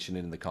do, mention it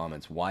in the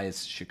comments. Why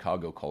is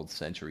Chicago called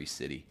Century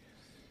City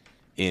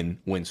in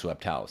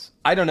Windswept House?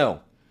 I don't know.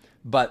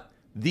 But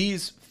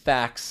these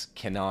facts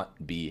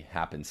cannot be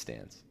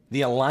happenstance.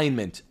 The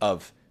alignment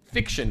of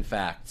fiction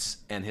facts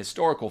and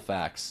historical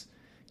facts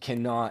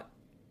cannot,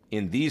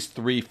 in these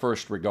three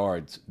first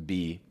regards,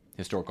 be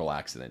historical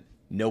accident.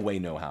 No way,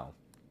 no how.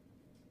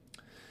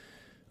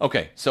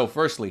 Okay, so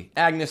firstly,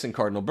 Agnes and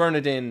Cardinal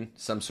Bernardin,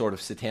 some sort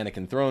of satanic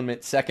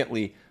enthronement.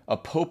 Secondly, a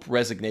pope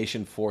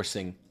resignation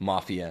forcing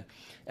mafia.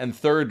 And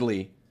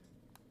thirdly,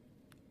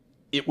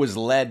 it was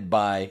led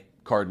by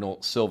Cardinal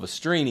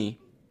Silvestrini.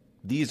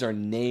 These are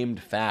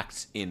named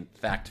facts in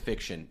fact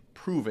fiction,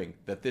 proving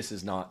that this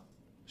is not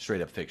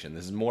straight up fiction.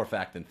 This is more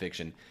fact than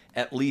fiction,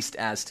 at least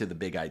as to the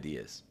big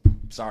ideas.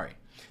 Sorry.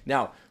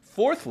 Now,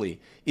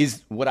 fourthly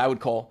is what I would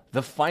call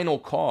the final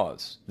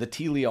cause, the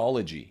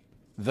teleology,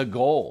 the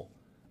goal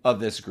of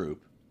this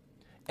group.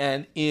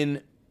 And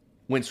in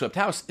Windswept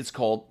House, it's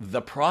called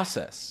The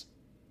Process.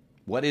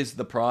 What is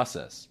The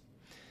Process?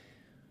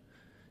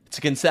 It's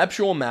a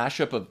conceptual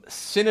mashup of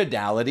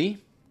synodality,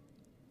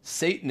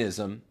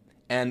 Satanism,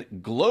 and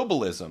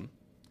globalism,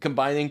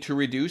 combining to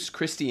reduce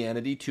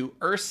Christianity to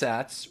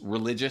ersatz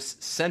religious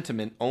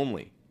sentiment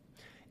only.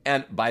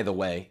 And by the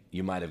way,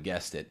 you might have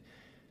guessed it,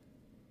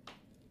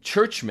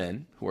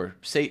 churchmen, who are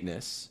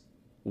Satanists,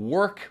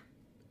 work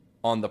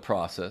on the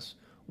process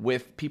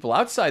with people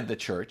outside the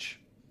church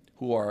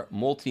who are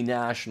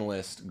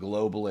multinationalist,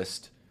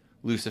 globalist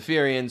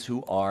Luciferians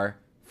who are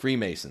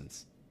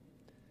Freemasons,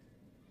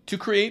 to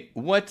create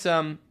what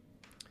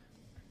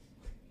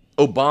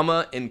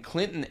Obama and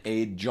Clinton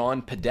aide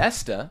John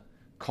Podesta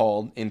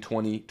called in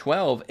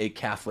 2012 a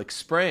Catholic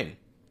Spring.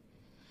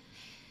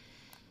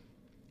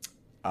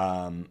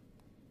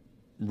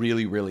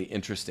 Really, really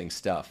interesting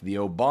stuff. The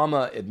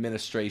Obama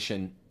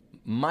administration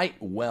might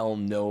well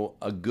know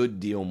a good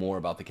deal more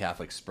about the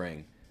Catholic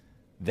Spring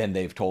than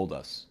they've told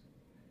us.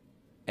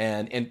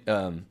 And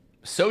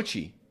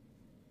Sochi,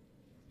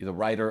 the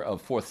writer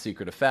of Fourth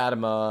Secret of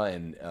Fatima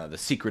and The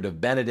Secret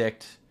of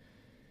Benedict,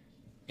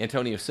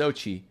 Antonio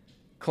Sochi,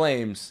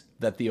 claims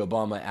that the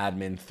Obama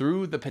admin,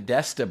 through the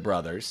Podesta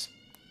brothers,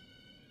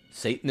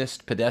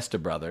 Satanist Podesta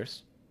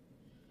brothers,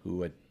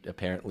 who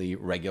apparently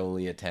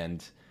regularly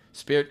attend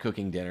spirit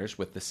cooking dinners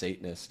with the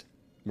Satanist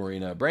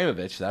Marina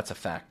Abramovich, that's a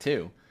fact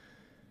too,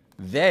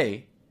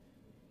 they,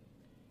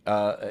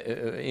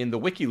 in the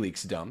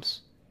WikiLeaks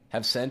dumps,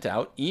 have sent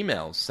out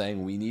emails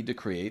saying we need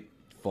to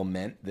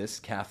foment this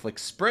Catholic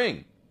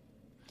Spring.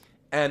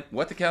 And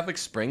what the Catholic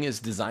Spring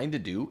is designed to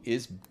do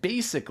is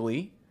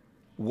basically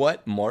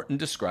what Martin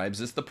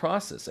describes as the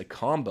process, a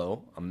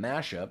combo, a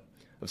mashup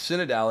of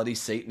synodality,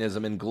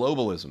 Satanism, and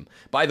globalism.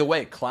 By the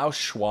way, Klaus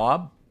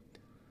Schwab,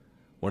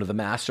 one of the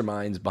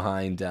masterminds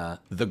behind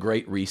The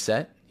Great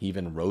Reset, he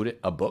even wrote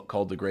a book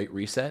called The Great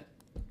Reset,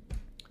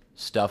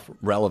 stuff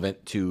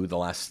relevant to the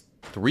last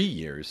 3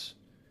 years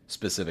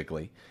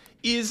specifically,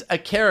 is a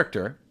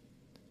character,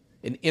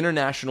 an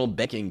international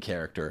banking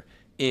character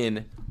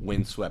in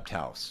Windswept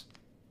House.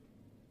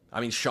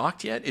 I mean,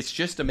 shocked yet? It's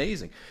just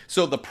amazing.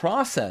 So the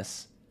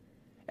process,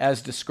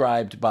 as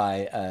described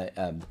by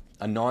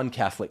a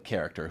non-Catholic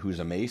character who's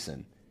a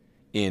Mason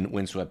in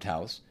Windswept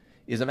House,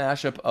 is a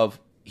mashup of,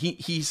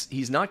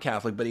 he's not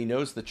Catholic, but he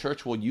knows the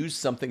church will use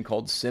something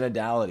called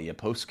synodality, a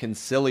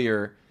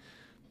post-conciliar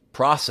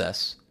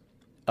process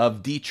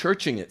of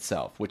de-churching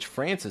itself, which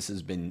Francis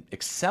has been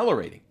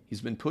accelerating.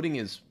 He's been putting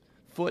his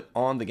foot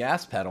on the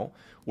gas pedal.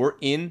 We're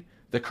in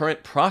the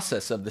current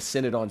process of the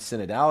Synod on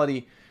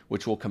Synodality,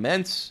 which will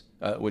commence,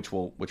 which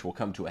will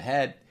come to a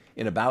head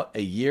in about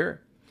a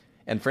year.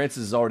 And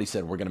Francis has already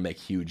said we're going to make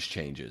huge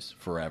changes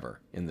forever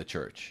in the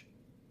church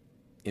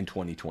in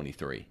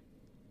 2023.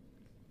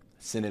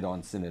 Synod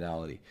on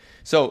Synodality.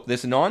 So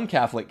this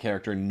non-Catholic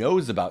character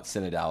knows about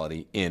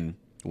synodality in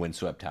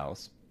Windswept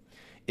House.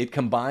 It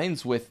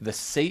combines with the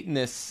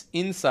Satanists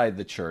inside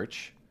the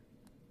church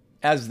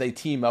as they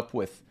team up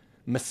with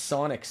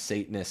Masonic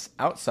Satanists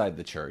outside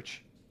the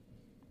church.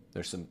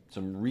 There's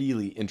some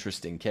really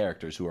interesting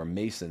characters who are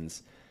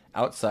Masons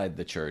outside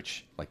the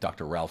church, like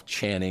Dr. Ralph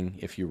Channing,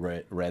 if you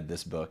read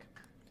this book,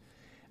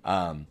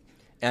 and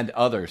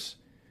others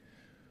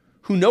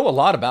who know a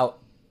lot about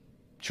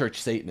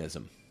church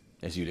Satanism,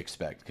 as you'd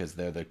expect, because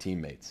they're their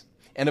teammates.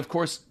 And of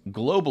course,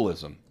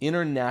 globalism,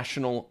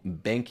 international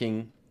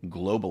banking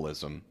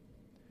globalism,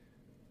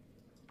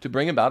 to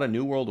bring about a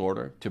new world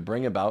order, to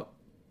bring about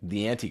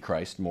the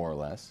Antichrist, more or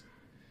less.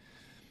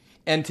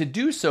 And to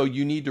do so,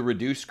 you need to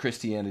reduce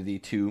Christianity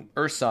to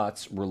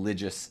ersatz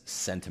religious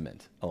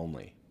sentiment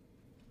only.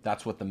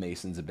 That's what the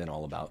Masons have been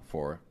all about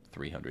for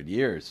 300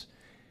 years.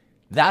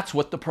 That's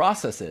what the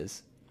process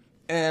is.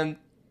 And,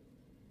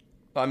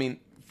 I mean,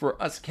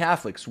 for us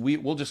Catholics,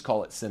 we'll just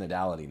call it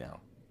synodality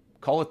now.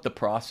 Call it the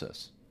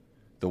process,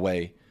 the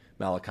way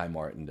Malachi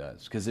Martin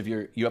does. Because if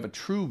you have a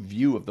true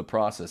view of the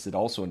process, it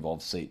also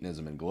involves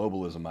Satanism and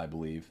globalism, I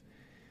believe.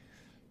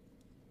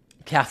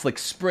 Catholic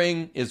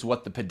Spring is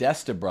what the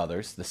Podesta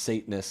brothers, the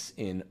Satanists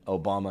in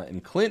Obama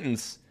and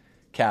Clinton's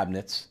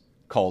cabinets,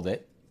 called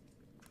it.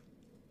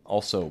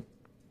 Also,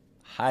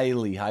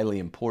 highly, highly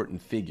important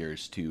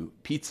figures to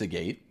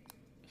Pizzagate.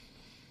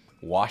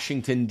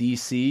 Washington,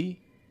 D.C.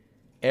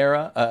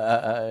 area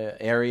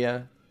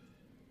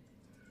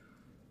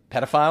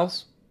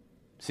pedophiles,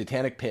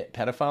 satanic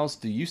pedophiles.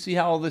 Do you see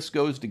how all this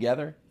goes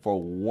together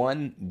for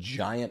one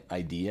giant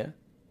idea?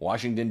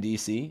 Washington,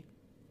 D.C.,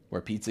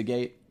 where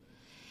Pizzagate,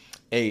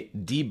 a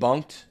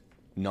debunked,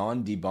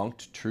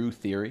 non-debunked true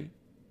theory.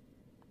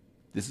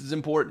 This is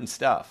important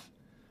stuff.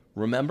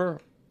 Remember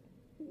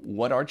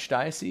what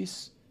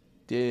archdiocese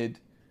did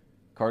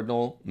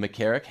Cardinal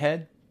McCarrick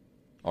head?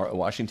 Or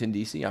Washington,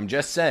 D.C.? I'm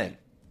just saying.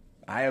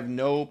 I have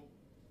no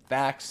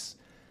facts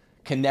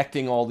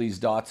connecting all these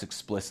dots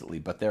explicitly,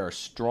 but there are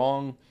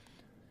strong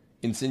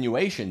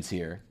insinuations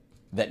here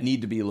that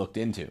need to be looked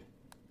into.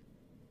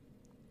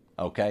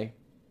 Okay?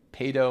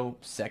 Pedo,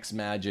 sex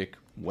magic,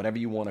 whatever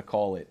you want to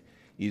call it,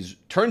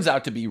 turns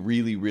out to be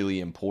really, really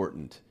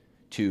important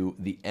to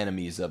the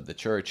enemies of the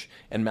church.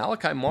 And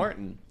Malachi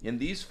Martin, in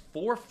these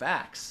 4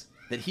 facts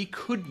that he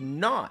could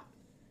not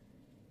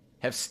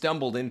have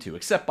stumbled into,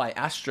 except by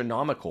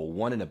astronomical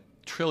 1 in a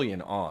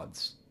trillion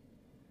odds,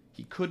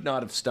 he could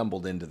not have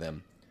stumbled into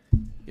them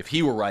if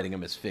he were writing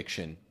them as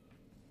fiction.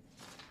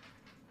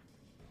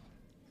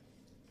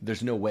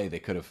 There's no way they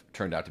could have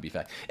turned out to be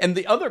fact. And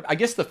the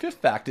 5th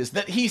fact is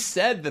that he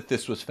said that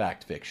this was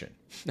fact fiction.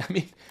 I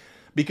mean,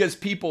 because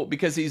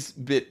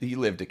he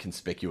lived a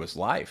conspicuous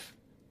life,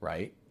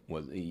 right?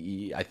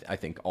 I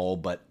think all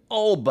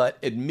but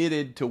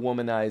admitted to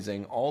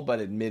womanizing, all but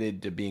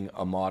admitted to being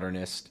a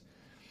modernist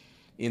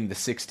in the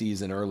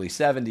 60s and early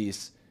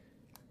 70s.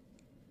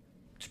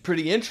 It's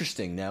pretty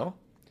interesting now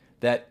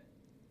that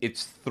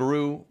it's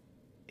through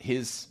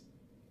his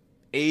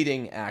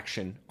aiding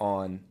action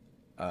on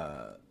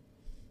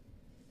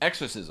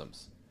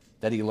exorcisms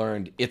that he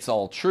learned it's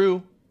all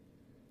true.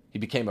 He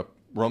became a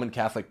Roman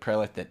Catholic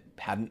prelate that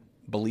hadn't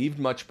believed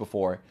much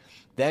before,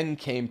 then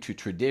came to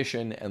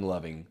tradition and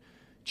loving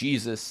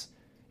Jesus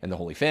and the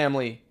Holy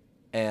Family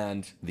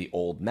and the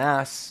Old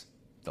Mass,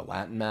 the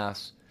Latin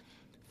Mass,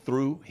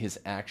 through his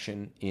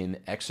action in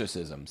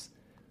exorcisms.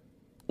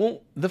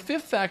 Well, the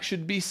 5th fact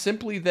should be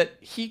simply that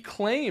he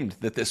claimed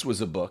that this was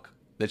a book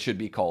that should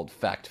be called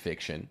fact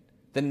fiction.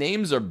 The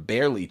names are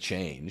barely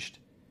changed.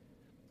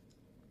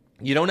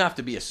 You don't have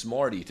to be a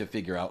smarty to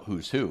figure out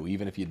who's who,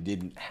 even if you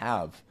didn't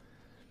have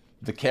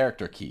the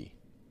character key,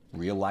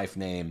 real life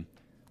name,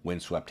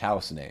 Windswept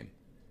House name.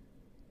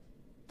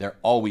 They're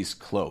always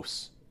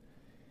close.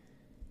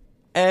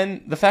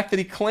 And the fact that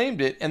he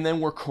claimed it and then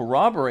we're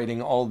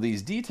corroborating all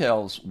these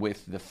details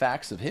with the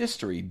facts of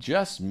history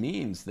just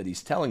means that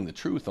he's telling the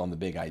truth on the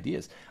big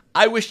ideas.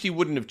 I wish he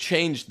wouldn't have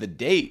changed the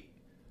date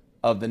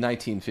of the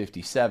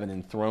 1957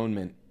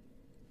 enthronement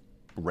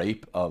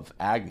rape of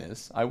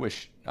Agnes. I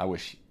wish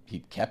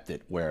he'd kept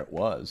it where it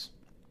was.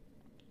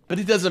 But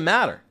it doesn't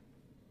matter.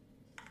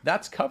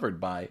 That's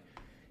covered by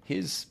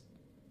his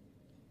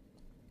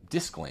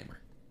disclaimer.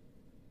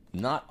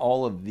 Not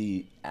all of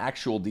the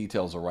actual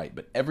details are right,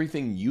 but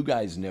everything you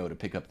guys know to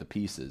pick up the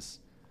pieces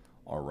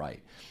are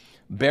right.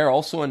 Bear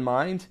also in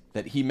mind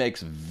that he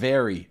makes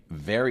very,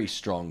 very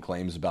strong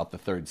claims about the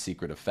third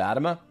secret of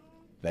Fatima,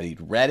 that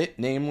he'd read it,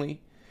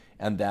 namely,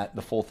 and that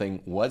the full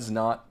thing was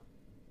not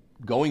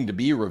going to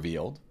be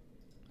revealed.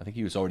 I think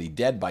he was already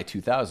dead by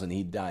 2000.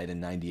 He died in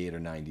 98 or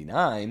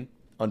 99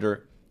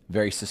 under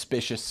very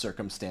suspicious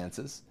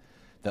circumstances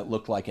that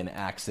look like an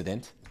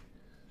accident.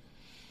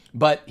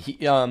 But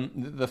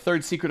the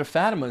third secret of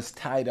Fatima is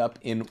tied up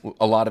in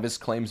a lot of his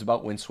claims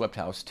about Windswept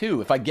House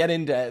too. If I get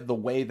into the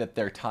way that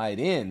they're tied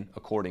in,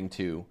 according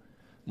to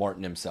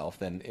Martin himself,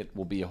 then it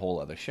will be a whole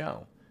other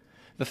show.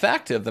 The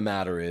fact of the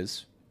matter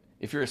is,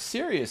 if you're a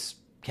serious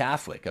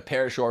Catholic, a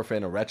parish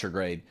orphan, a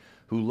retrograde,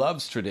 who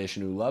loves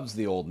tradition, who loves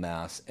the old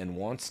Mass, and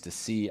wants to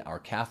see our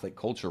Catholic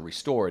culture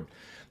restored,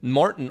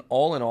 Martin,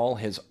 all in all,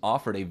 has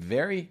offered a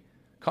very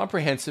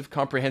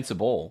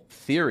comprehensible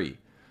theory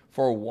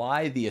for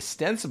why the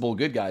ostensible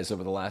good guys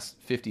over the last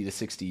 50 to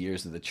 60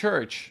 years of the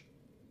church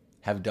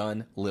have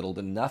done little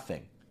to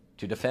nothing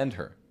to defend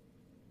her.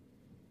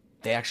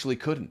 They actually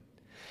couldn't.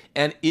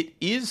 And it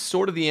is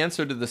sort of the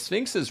answer to the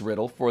Sphinx's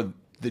riddle for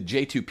the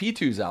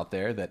J2P2s out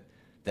there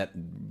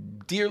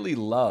that dearly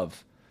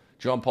love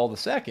John Paul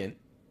II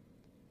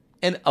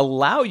and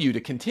allow you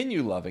to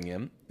continue loving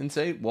him and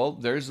say, well,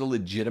 there's a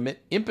legitimate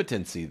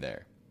impotency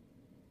there.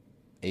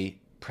 A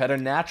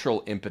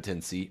preternatural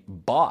impotency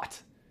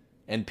bought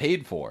and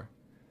paid for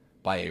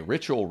by a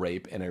ritual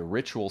rape and a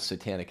ritual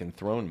satanic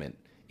enthronement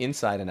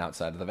inside and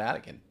outside of the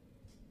Vatican.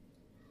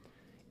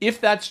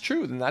 If that's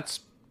true, then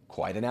that's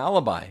quite an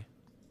alibi.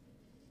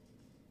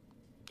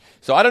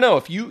 So I don't know,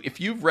 if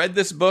you've read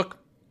this book,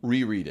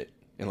 reread it,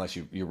 unless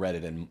you read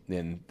it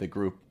in the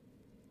group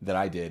that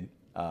I did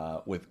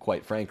with,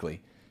 quite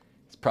frankly,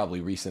 it's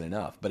probably recent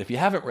enough. But if you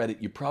haven't read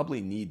it, you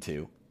probably need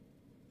to.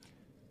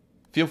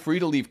 Feel free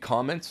to leave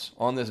comments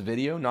on this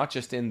video, not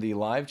just in the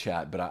live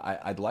chat, but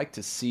I'd like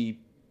to see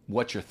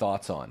what your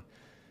thoughts on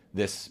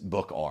this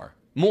book are.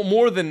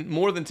 More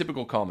than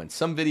typical comments.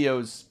 Some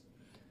videos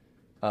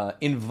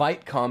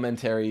invite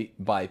commentary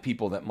by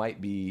people that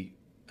might be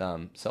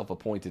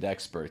self-appointed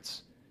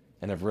experts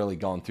and have really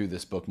gone through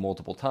this book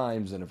multiple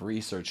times and have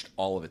researched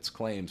all of its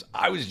claims.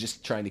 I was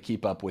just trying to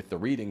keep up with the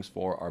readings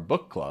for our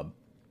book club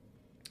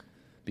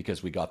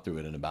because we got through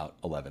it in about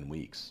 11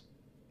 weeks.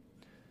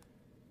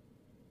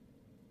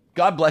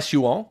 God bless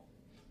you all.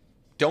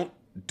 Don't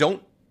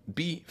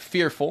be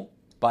fearful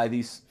by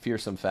these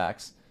fearsome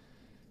facts.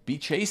 Be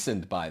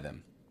chastened by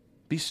them.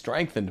 Be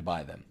strengthened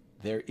by them.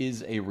 There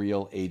is a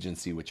real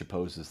agency which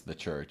opposes the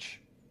church,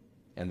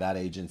 and that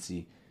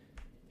agency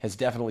has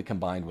definitely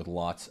combined with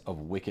lots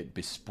of wicked,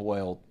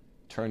 bespoiled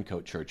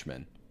turncoat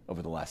churchmen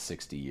over the last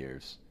 60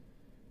 years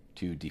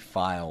to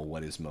defile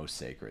what is most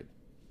sacred.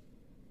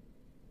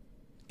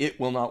 It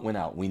will not win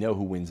out. We know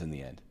who wins in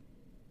the end.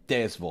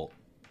 Deus Vult.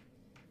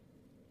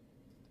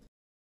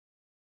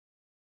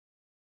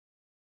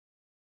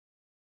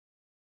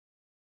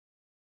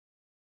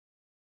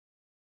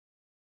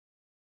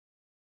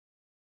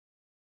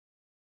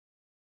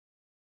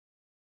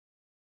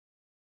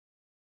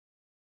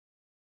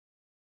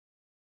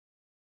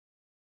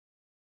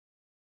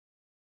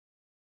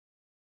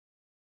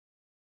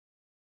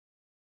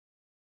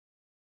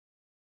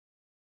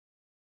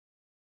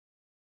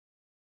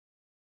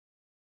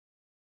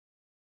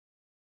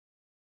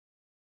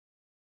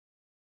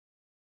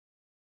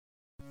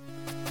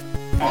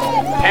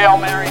 Hail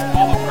Mary,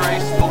 full of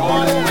grace, the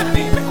Lord is with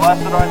thee.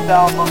 Blessed art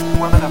thou amongst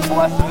women, and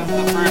blessed is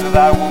the fruit of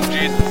thy womb,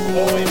 Jesus.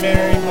 Holy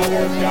Mary,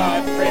 Mother of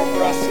God, pray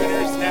for us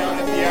sinners now and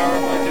at the hour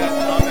of our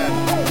death.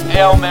 Amen.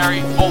 Hail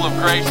Mary, full of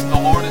grace, the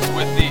Lord is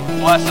with thee.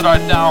 Blessed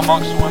art thou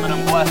amongst women,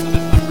 and blessed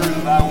is the fruit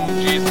of thy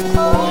womb, Jesus.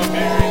 Holy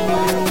Mary,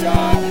 Mother of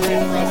God, pray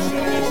for us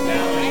sinners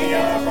now and at the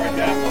hour of our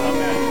death.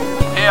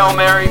 Amen. Hail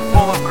Mary,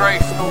 full of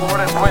grace, the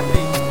Lord is with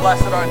thee.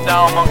 Blessed art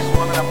thou amongst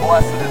women, and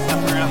blessed is the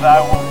fruit of thy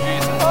womb,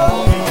 Jesus.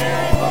 Holy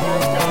Mary, Mother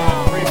of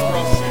God, pray for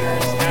us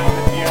sinners now and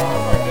at the hour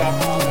of our death.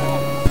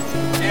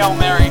 Amen. Hail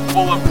Mary,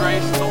 full of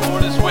grace, the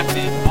Lord is with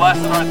thee.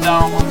 Blessed art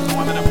thou amongst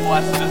women, and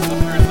blessed is the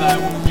fruit of thy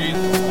womb,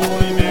 Jesus.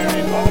 Holy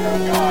Mary, Mother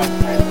of God,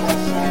 pray for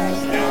us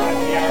sinners now and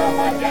at the hour of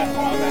our death.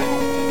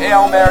 Amen.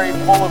 Hail Mary,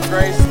 full of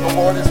grace, the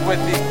Lord is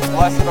with thee.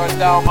 Blessed art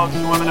thou amongst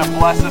women, and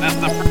blessed is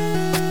the fruit